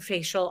sugaring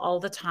facial all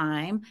the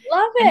time.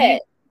 Love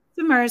it.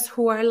 Customers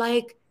who are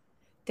like,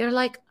 they're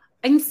like,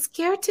 I'm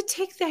scared to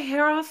take the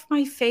hair off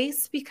my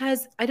face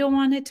because I don't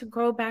want it to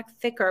grow back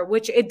thicker,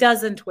 which it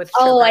doesn't with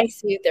sugar. Oh, I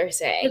see what they're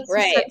saying. It's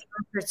right.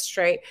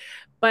 Straight.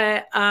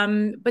 But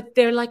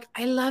they're like,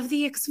 I love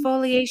the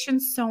exfoliation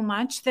so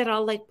much that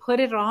I'll like put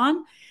it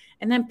on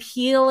and then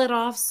peel it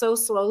off so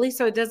slowly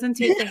so it doesn't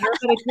take the hair,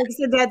 but it takes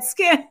the dead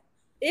skin.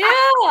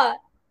 Yeah.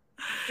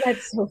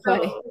 That's so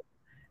funny.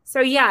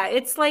 So yeah,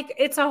 it's like,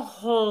 it's a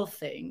whole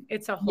thing.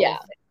 It's a whole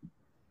thing.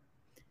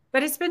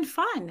 But it's been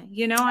fun.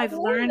 I've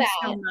learned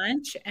so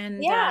much.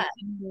 And,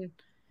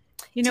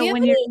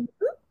 when you're,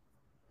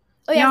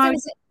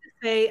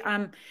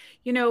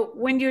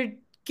 when you're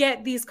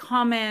get these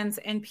comments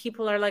and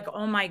people are like,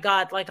 oh my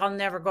God, like I'll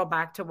never go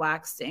back to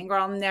waxing or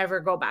I'll never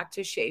go back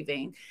to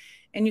shaving.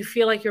 And you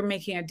feel like you're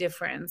making a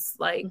difference.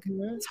 Like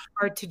it's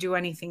hard to do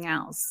anything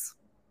else.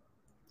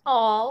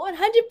 Oh,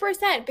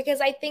 100%. Because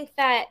I think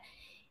that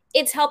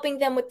it's helping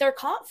them with their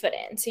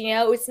confidence.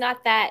 It's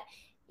not that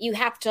you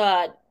have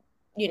to,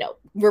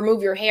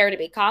 remove your hair to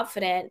be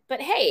confident.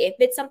 But hey, if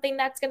it's something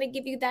that's going to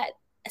give you that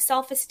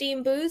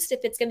self-esteem boost,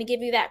 if it's going to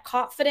give you that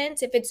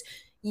confidence, if it's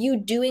you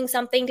doing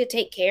something to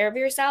take care of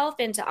yourself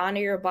and to honor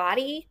your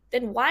body,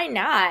 then why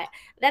not?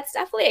 That's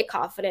definitely a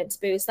confidence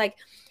boost. Like,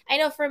 I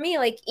know for me,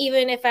 like,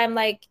 even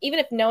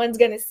if no one's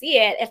going to see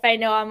it, if I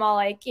know I'm all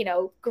like,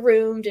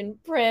 groomed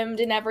and primed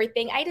and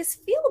everything, I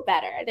just feel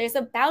better. There's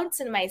a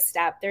bounce in my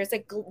step. There's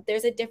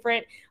a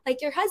different,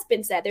 like your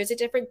husband said, there's a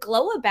different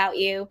glow about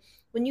you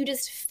when you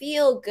just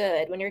feel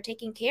good, when you're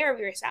taking care of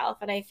yourself.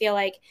 And I feel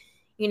like,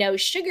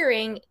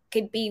 sugaring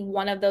could be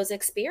one of those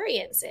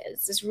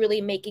experiences, just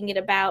really making it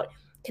about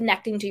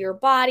connecting to your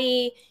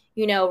body,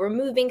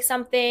 removing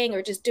something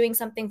or just doing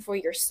something for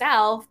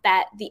yourself,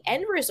 that the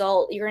end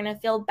result, you're going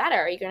to feel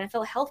better. You're going to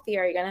feel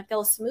healthier. You're going to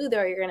feel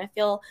smoother. You're going to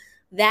feel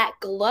that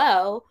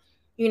glow,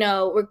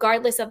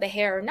 regardless of the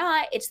hair or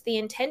not. It's the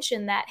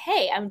intention that,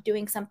 hey, I'm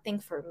doing something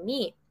for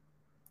me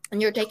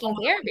and you're taking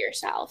care of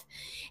yourself.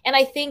 And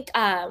I think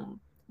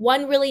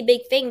one really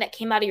big thing that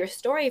came out of your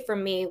story for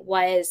me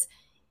was,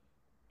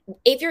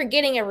 if you're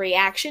getting a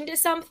reaction to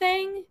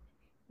something,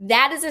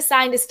 that is a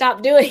sign to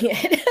stop doing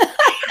it.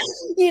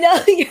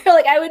 You're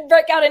like, I would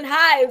break out in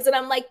hives, and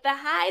I'm like, the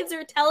hives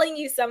are telling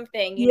you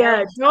something.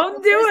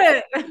 Don't do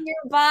it.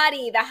 Your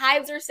body, the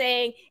hives are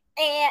saying,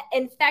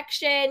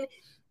 infection,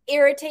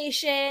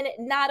 irritation,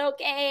 not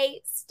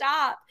okay,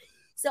 stop.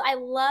 So I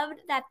loved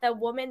that the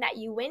woman that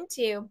you went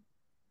to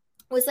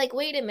was like,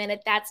 wait a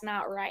minute, that's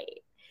not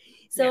right.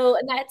 So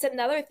that's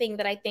another thing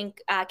that I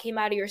think came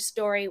out of your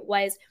story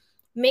was,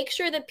 make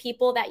sure the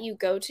people that you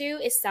go to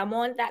is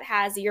someone that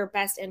has your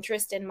best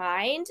interest in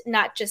mind,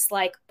 not just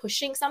like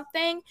pushing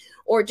something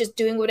or just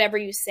doing whatever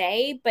you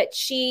say, but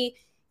she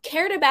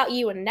cared about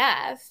you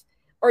enough,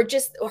 or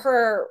just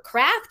her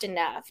craft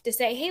enough to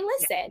say, hey,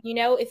 listen,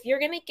 if you're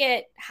going to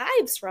get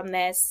hives from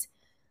this,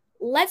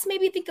 let's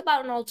maybe think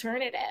about an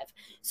alternative.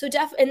 So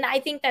and I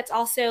think that's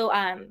also,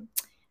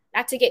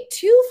 not to get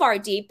too far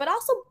deep, but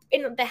also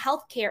in the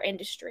healthcare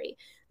industry,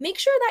 make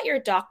sure that your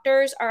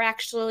doctors are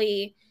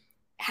actually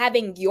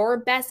having your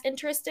best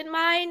interest in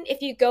mind.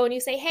 If you go and you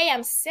say, hey,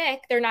 I'm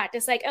sick, they're not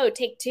just like, oh,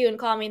 take 2 and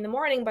call me in the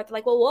morning, but they're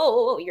like,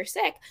 whoa, you're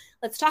sick.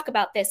 Let's talk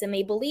about this. And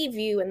they believe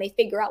you and they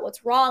figure out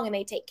what's wrong and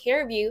they take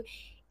care of you.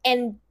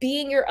 And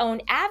being your own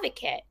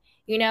advocate,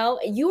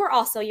 you are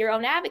also your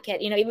own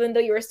advocate, even though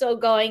you were still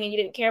going and you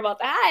didn't care about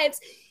the hives,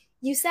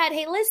 you said,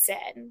 hey,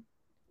 listen,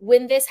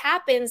 when this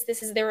happens,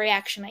 this is the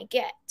reaction I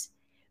get.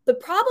 But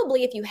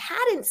probably if you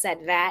hadn't said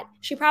that,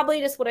 she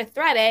probably just would have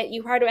threaded.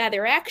 You heard about the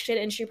reaction,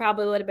 and she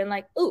probably would have been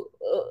like, "Ooh,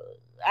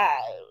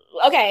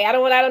 okay, I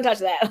don't touch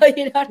that."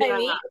 You know what I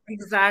mean?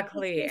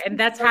 Exactly, and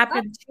that's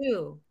happened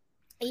too.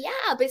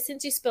 Yeah, but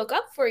since you spoke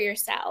up for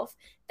yourself,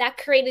 that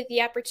created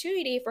the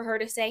opportunity for her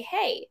to say,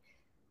 "Hey,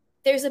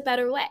 there's a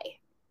better way."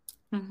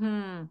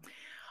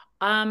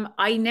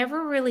 I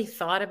never really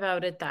thought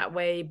about it that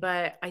way,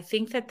 but I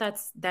think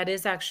that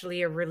is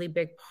actually a really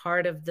big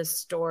part of the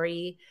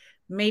story.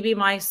 Maybe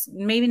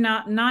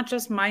not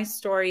just my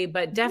story,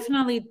 but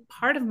definitely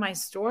part of my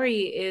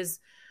story is,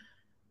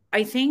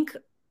 I think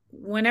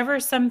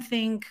whenever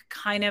something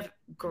kind of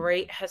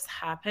great has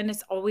happened,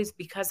 it's always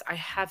because I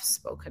have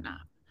spoken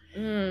up.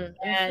 And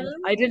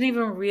I didn't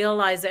even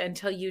realize it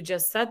until you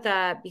just said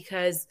that,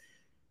 because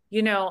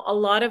a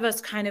lot of us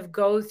kind of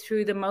go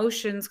through the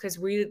motions because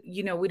we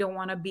don't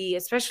want to be,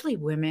 especially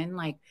women,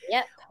 like,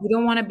 we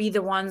don't want to be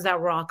the ones that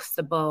rocks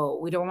the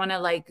boat. We don't want to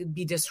like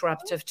be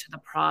disruptive to the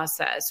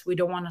process. We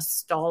don't want to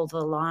stall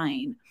the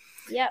line.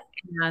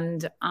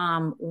 And,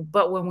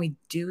 but when we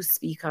do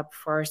speak up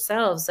for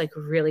ourselves, like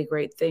really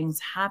great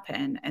things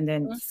happen. And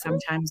then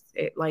sometimes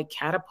it like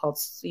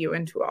catapults you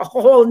into a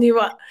whole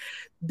new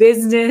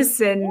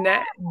business and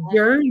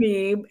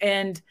journey.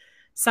 And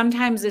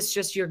sometimes it's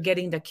just you're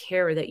getting the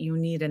care that you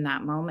need in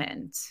that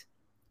moment.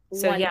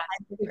 So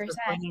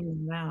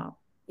 100%.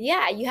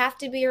 Yeah, you have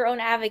to be your own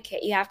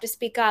advocate. You have to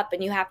speak up,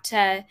 and you have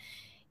to,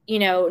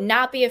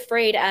 not be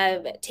afraid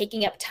of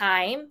taking up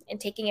time and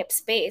taking up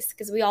space,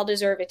 because we all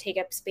deserve to take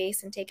up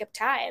space and take up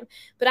time.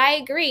 But I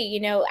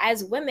agree,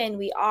 as women,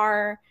 we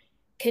are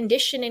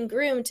conditioned and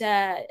groomed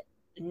to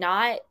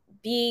not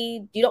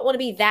be, you don't want to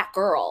be that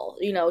girl.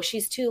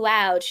 She's too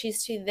loud.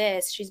 She's too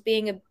this. She's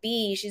being a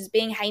bee. She's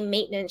being high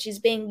maintenance. She's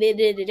being da,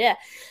 da, da, da.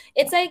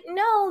 It's like,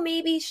 no,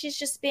 maybe she's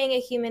just being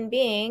a human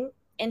being,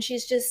 and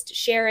she's just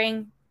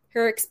sharing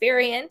her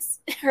experience,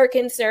 her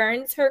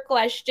concerns, her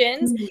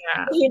questions.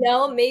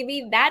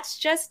 Maybe that's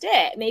just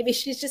it. Maybe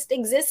she's just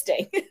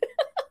existing.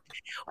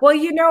 Well,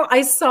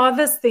 I saw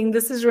this thing.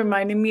 This is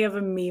reminding me of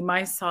a meme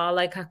I saw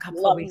like a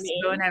couple of weeks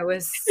ago, and I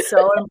was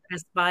so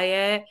impressed by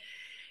it.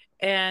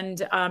 And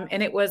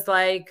it was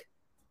like,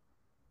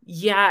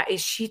 yeah,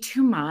 is she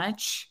too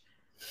much?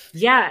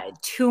 Yeah,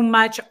 too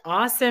much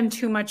awesome,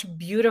 too much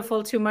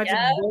beautiful, too much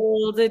Yeah.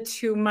 bold,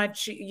 too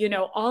much,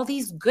 all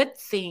these good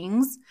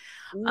things.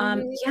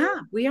 Mhm. Yeah,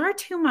 we are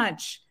too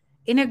much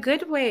in a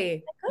good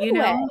way, Good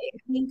way.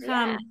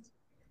 Yeah.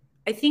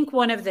 I think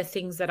one of the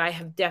things that I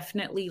have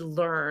definitely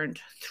learned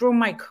through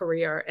my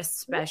career,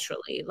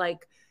 especially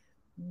like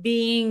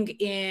being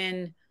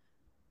in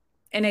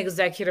an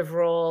executive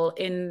role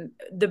in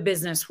the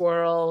business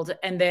world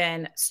and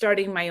then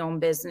starting my own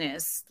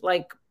business,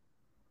 like,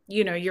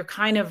 you're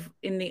kind of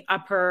in the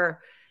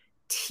upper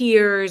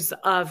tiers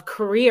of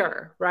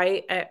career,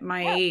 right? At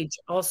my Yeah. age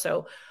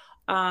also.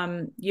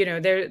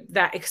 There,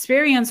 that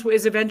experience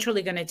is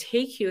eventually going to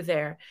take you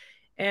there.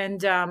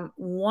 And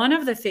one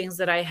of the things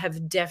that I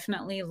have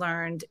definitely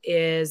learned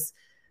is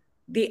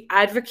the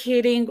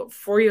advocating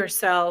for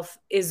yourself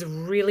is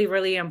really,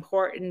 really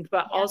important,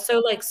 but Yeah. also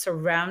like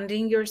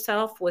surrounding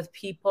yourself with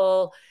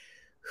people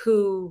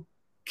who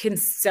can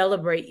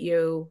celebrate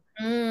you.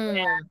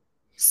 Mm.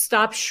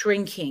 Stop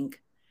shrinking.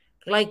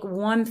 Like,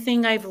 one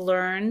thing I've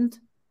learned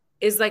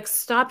is like,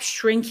 stop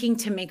shrinking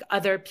to make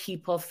other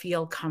people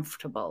feel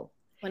comfortable.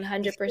 If they're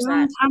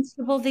 100%.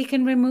 uncomfortable, they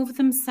can remove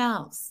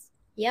themselves.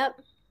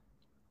 Yep.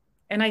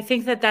 And I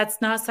think that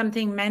that's not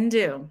something men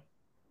do.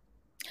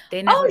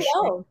 They never Oh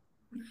shrink.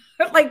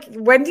 no. Like,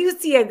 when do you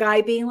see a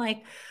guy being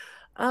like,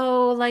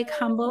 oh, like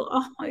humble?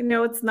 Oh, I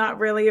know it's not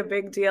really a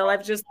big deal.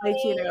 I've just like,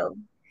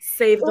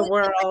 saved the Like, it's a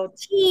world.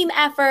 team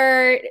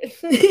effort.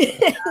 Absolutely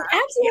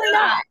Yeah.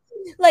 not.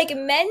 Like,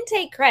 men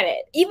take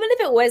credit. Even if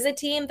it was a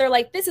team, they're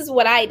like, this is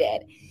what I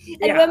did.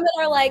 And Yeah. women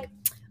are like,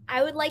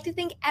 I would like to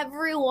thank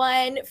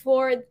everyone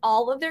for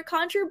all of their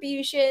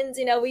contributions.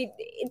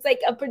 It's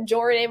like a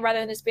pejorative rather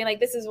than just being like,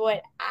 this is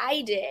what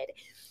I did.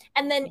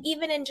 And then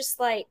even in just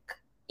like,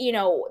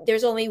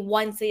 there's only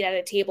one seat at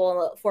a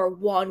table for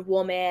one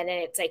woman, and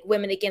it's like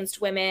women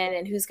against women,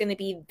 and who's going to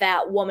be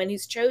that woman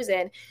who's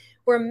chosen.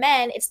 Where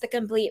men, it's the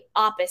complete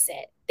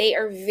opposite. They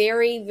are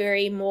very,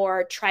 very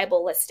more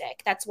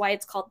tribalistic. That's why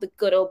it's called the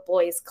good old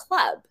boys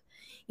club.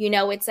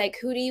 It's like,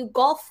 who do you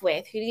golf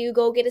with? Who do you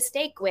go get a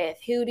steak with?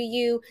 Who do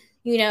you,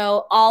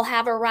 all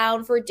have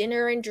around for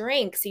dinner and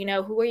drinks?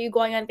 Who are you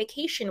going on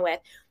vacation with?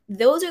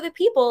 Those are the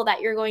people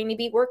that you're going to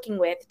be working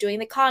with, doing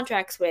the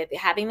contracts with,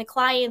 having the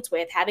clients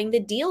with, having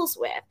the deals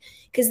with,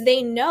 because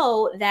they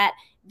know that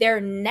their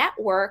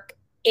network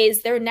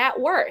is their net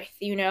worth.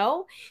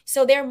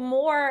 So they're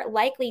more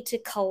likely to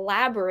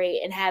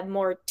collaborate and have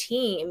more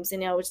teams.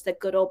 It's the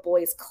good old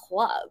boys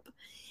club.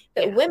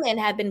 But Yeah. women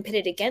have been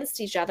pitted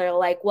against each other,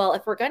 like, well,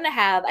 if we're going to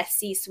have a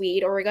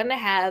C-suite, or we're going to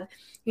have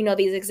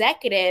these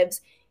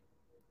executives,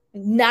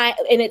 9,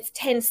 and it's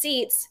 10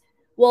 seats,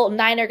 well,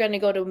 9 are going to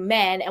go to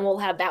men, and we'll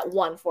have that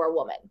one for a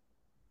woman.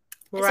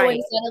 So Right.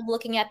 instead of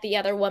looking at the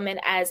other woman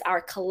as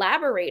our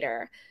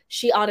collaborator,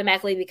 she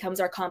automatically becomes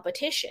our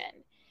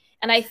competition.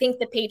 And I think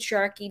the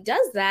patriarchy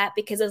does that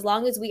because as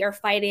long as we are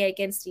fighting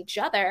against each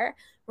other,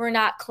 we're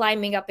not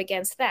climbing up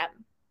against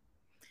them.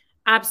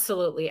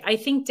 Absolutely. I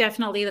think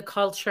definitely the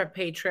culture of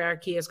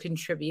patriarchy is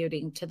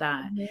contributing to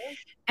that. Mm-hmm.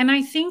 And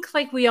I think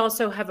like we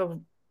also have a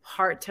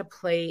part to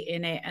play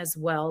in it as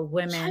well.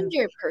 Women,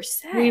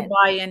 100%. we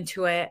buy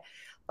into it.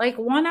 Like,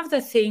 one of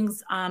the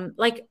things, and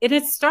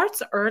it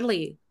starts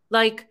early.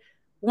 Like,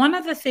 one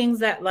of the things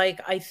that like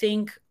I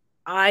think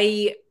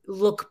I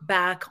look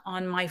back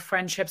on my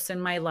friendships in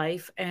my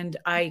life and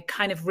I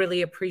kind of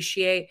really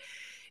appreciate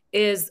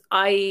is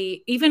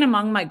even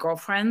among my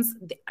girlfriends,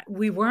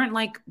 we weren't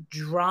like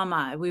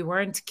drama. We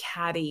weren't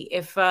catty.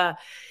 If I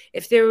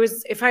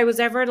was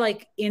ever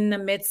like in the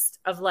midst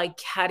of like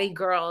catty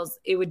girls,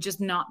 it would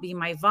just not be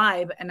my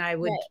vibe. And I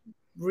would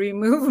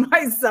remove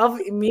myself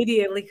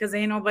immediately because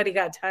ain't nobody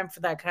got time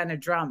for that kind of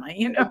drama,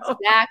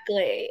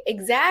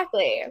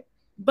 Exactly.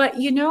 But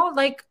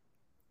like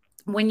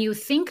when you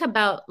think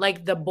about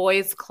like the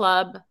boys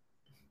club,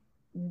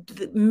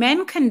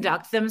 men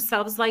conduct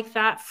themselves like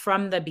that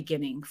from the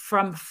beginning,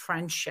 from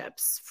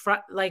friendships,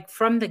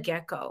 from the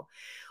get-go.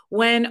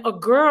 When a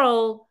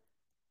girl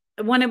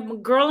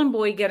and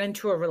boy get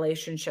into a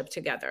relationship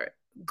together,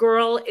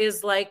 girl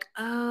is like,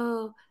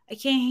 oh, I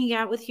can't hang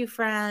out with you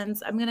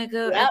friends. I'm gonna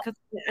go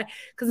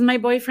because my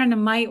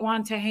boyfriend might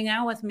want to hang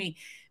out with me.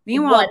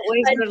 Meanwhile, 100%.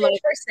 boys are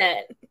like,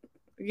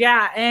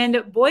 yeah,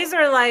 and boys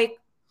are like,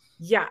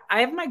 yeah, I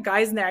have my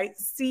guys' night.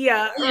 See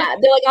ya. Yeah,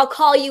 they're like, I'll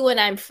call you when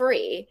I'm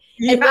free.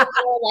 Yeah. And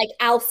we're like,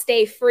 I'll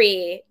stay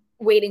free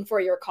waiting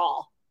for your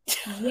call.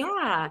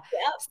 Yeah.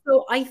 Yep.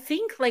 So I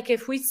think like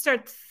if we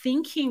start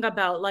thinking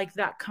about like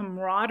that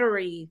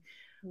camaraderie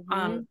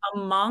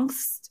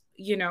amongst,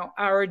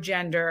 our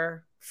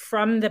gender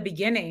from the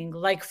beginning,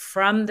 like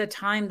from the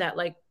time that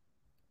like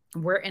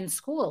we're in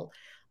school,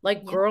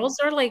 like girls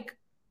are like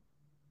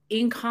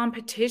in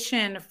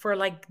competition for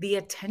like the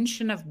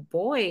attention of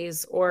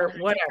boys or 100%.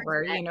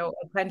 Whatever,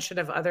 attention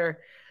of other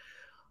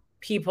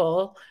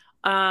people.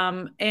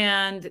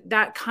 And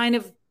that kind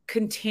of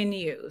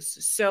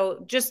continues.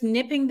 So just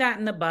nipping that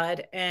in the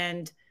bud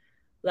and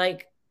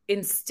like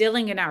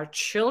instilling in our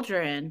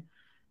children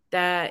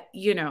that,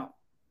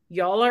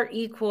 y'all are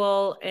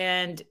equal.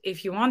 And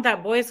if you want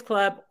that boys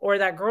club or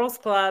that girls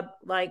club,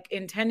 like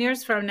in 10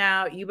 years from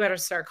now, you better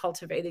start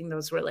cultivating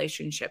those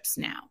relationships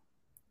now.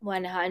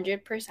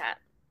 100%.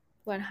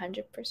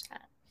 100%.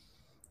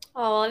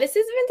 Oh, this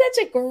has been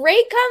such a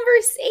great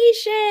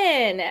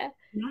conversation.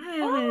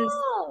 Yes.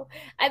 Oh,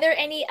 are there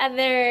any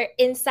other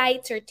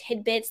insights or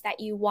tidbits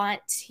that you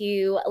want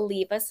to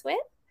leave us with?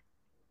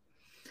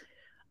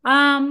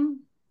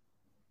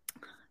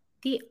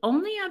 The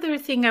only other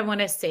thing I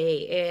want to say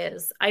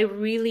is I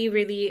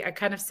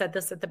kind of said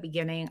this at the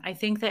beginning. I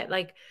think that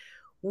like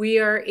we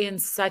are in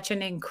such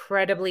an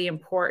incredibly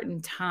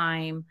important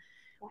time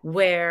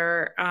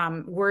where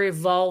we're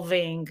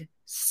evolving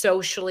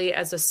socially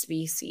as a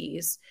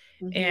species.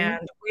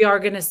 And we are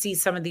going to see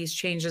some of these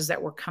changes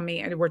that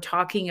we're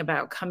talking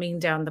about coming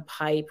down the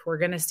pipe. We're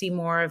going to see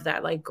more of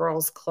that like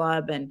girls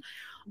club and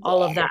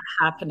all of that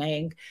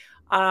happening.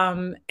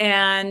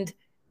 And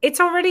it's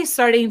already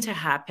starting to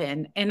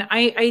happen. And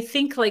I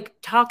think like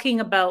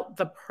talking about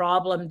the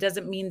problem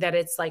doesn't mean that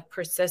it's like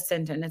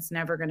persistent and it's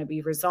never going to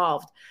be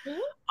resolved.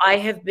 I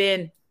have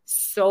been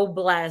so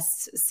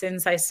blessed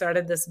since I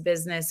started this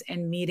business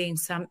and meeting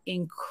some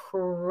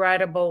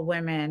incredible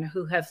women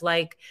who have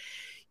like,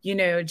 you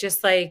know,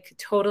 just like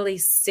totally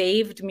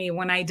saved me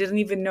when I didn't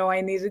even know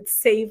I needed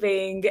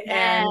saving.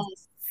 Yes.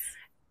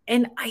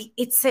 And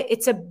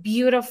it's a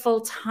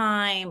beautiful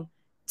time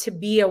to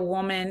be a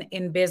woman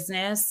in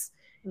business.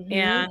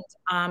 And,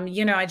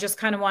 you know, I just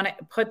kind of want to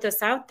put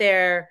this out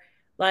there.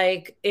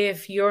 Like,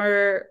 if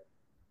you're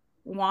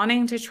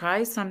wanting to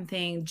try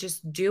something,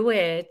 just do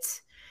it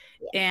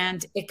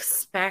and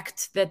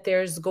expect that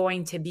there's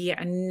going to be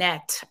a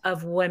net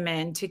of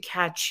women to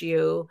catch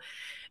you.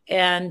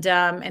 And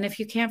if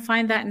you can't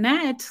find that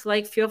net,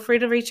 like, feel free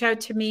to reach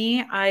out to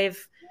me. I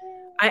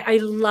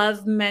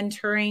love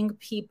mentoring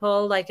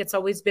people. Like, it's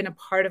always been a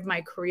part of my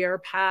career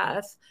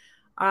path.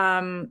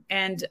 You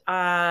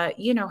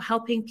know,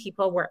 helping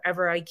people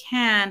wherever I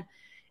can,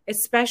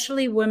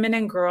 especially women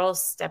and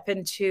girls step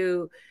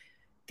into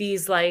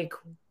these, like,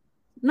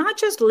 not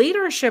just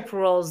leadership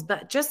roles,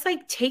 but just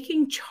like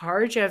taking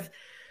charge of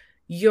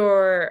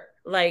your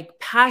like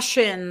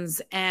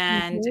passions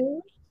and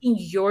making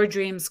your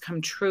dreams come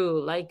true.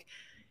 Like,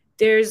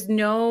 there's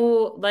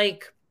no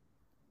like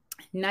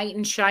knight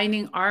in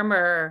shining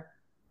armor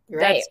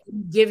that's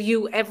give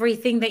you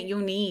everything that you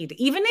need.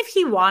 Even if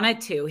he wanted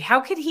to,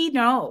 how could he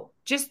know?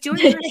 Just do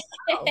it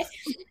yourself.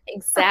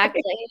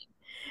 Exactly.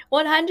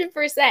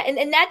 100%.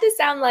 And not to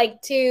sound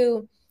like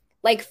too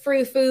like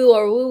frou-frou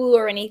or woo-woo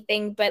or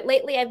anything, but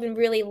lately I've been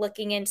really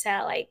looking into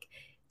like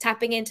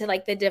tapping into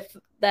like the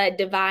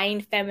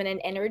divine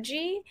feminine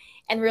energy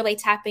and really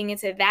tapping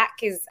into that,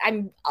 because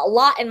I'm a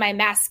lot in my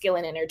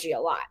masculine energy a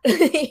lot,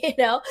 you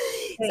know?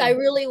 So I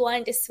really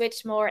wanted to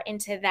switch more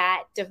into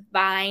that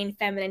divine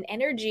feminine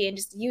energy, and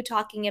just you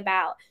talking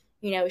about,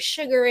 you know,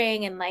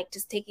 sugaring and like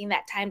just taking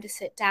that time to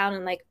sit down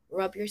and like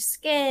rub your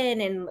skin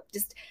and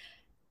just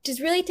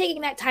really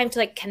taking that time to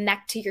like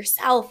connect to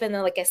yourself in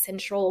like a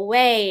sensual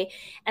way.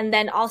 And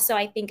then also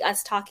I think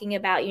us talking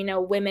about, you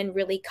know, women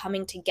really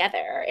coming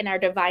together in our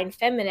divine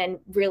feminine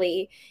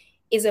really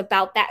is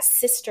about that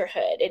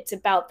sisterhood. It's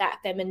about that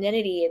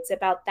femininity. It's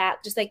about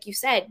that, just like you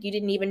said, you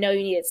didn't even know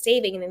you needed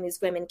saving, and then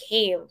these women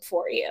came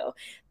for you.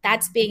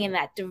 That's being in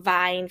that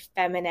divine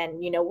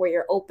feminine, you know, where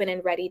you're open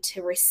and ready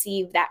to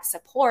receive that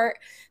support,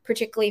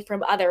 particularly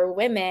from other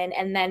women.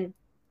 And then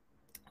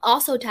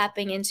also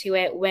tapping into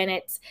it when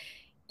it's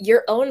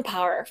your own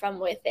power from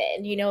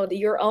within, you know,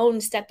 your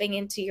own stepping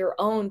into your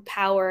own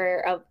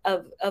power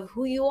of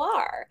who you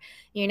are,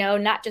 you know,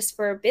 not just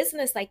for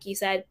business, like you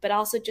said, but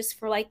also just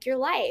for like your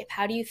life.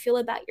 How do you feel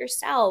about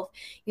yourself?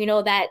 You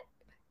know, that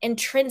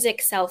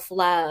intrinsic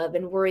self-love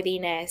and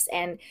worthiness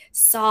and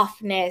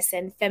softness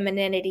and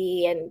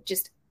femininity and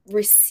just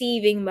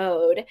receiving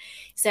mode.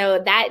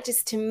 So that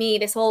just, to me,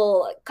 this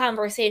whole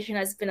conversation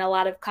has been a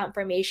lot of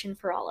confirmation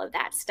for all of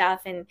that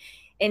stuff. And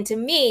to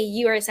me,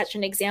 you are such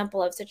an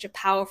example of such a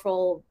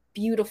powerful,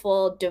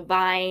 beautiful,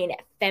 divine,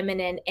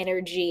 feminine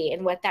energy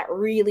and what that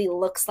really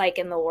looks like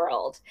in the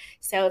world.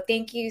 So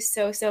thank you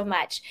so, so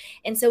much.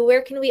 And so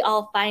where can we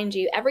all find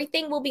you?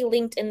 Everything will be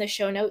linked in the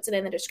show notes and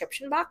in the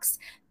description box,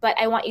 but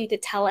I want you to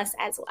tell us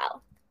as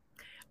well.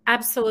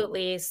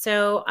 Absolutely.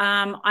 So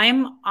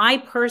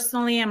I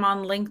personally am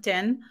on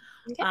LinkedIn.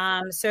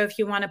 Okay. So if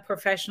you want to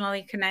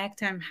professionally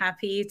connect, I'm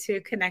happy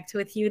to connect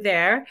with you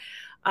there.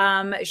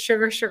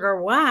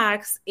 Sugar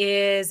Wax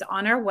is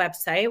on our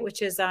website,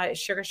 which is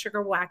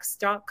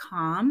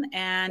sugarwax.com.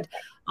 And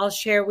I'll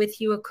share with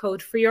you a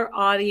code for your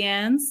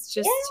audience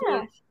just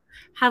to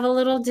have a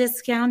little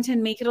discount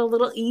and make it a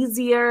little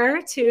easier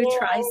to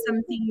try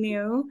something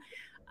new.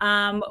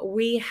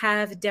 We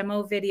have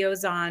demo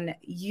videos on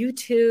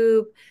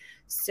YouTube.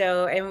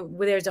 So, and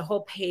there's a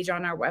whole page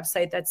on our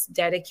website that's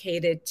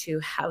dedicated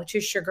to how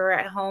to sugar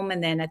at home.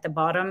 And then at the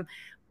bottom,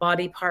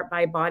 body part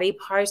by body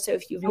part. So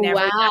if you've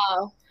never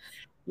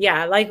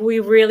like we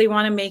really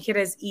want to make it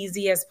as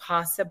easy as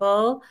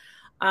possible.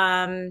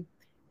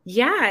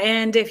 Yeah.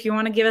 And if you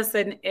want to give us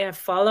a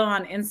follow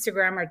on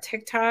Instagram or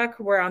TikTok,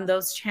 we're on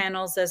those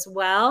channels as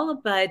well.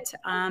 But,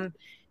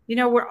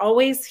 we're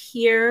always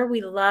here.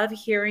 We love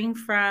hearing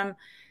from,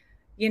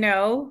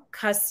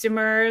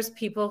 customers,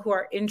 people who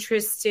are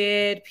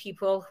interested,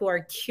 people who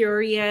are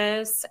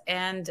curious,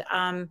 and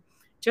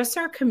just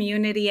our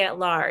community at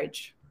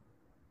large.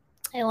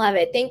 I love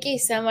it. Thank you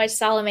so much,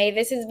 Salome.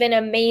 This has been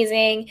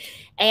amazing.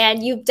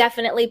 And you've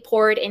definitely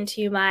poured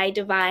into my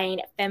divine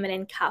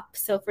feminine cup.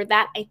 So for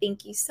that, I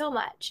thank you so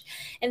much.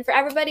 And for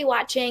everybody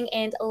watching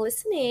and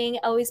listening,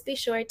 always be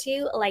sure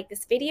to like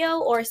this video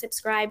or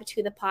subscribe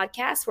to the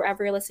podcast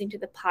wherever you're listening to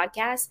the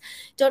podcast.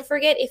 Don't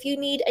forget, if you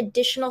need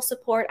additional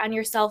support on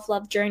your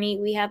self-love journey,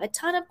 we have a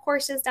ton of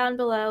courses down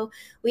below.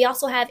 We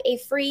also have a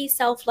free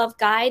self-love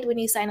guide when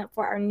you sign up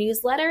for our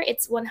newsletter.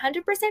 It's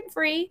 100%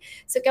 free.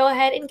 So go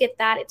ahead and get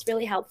that. It's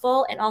really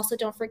helpful. And also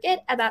don't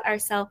forget about our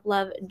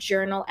self-love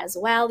journal as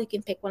well. You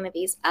can pick one of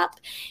these up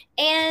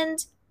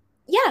and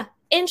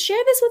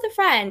share this with a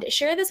friend.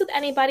 Share this with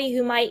anybody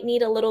who might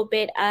need a little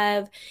bit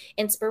of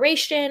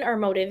inspiration or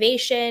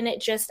motivation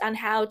just on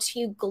how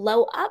to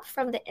glow up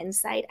from the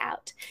inside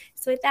out.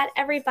 So with that,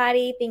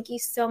 everybody, thank you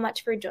so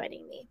much for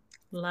joining me.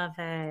 Love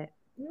it.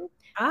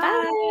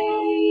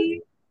 Bye.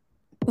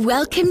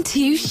 Welcome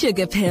to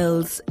Sugar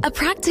Pills, a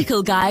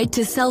practical guide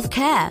to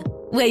self-care,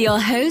 where your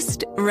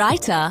host,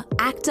 writer,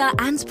 actor,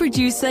 and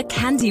producer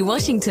Candy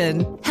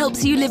Washington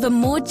helps you live a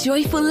more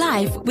joyful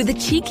life with a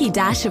cheeky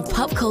dash of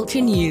pop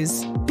culture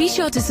news. Be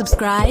sure to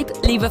subscribe,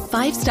 leave a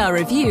 5-star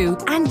review,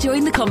 and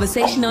join the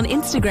conversation on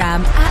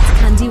Instagram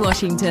 @Candy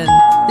Washington.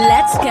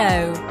 Let's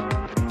go.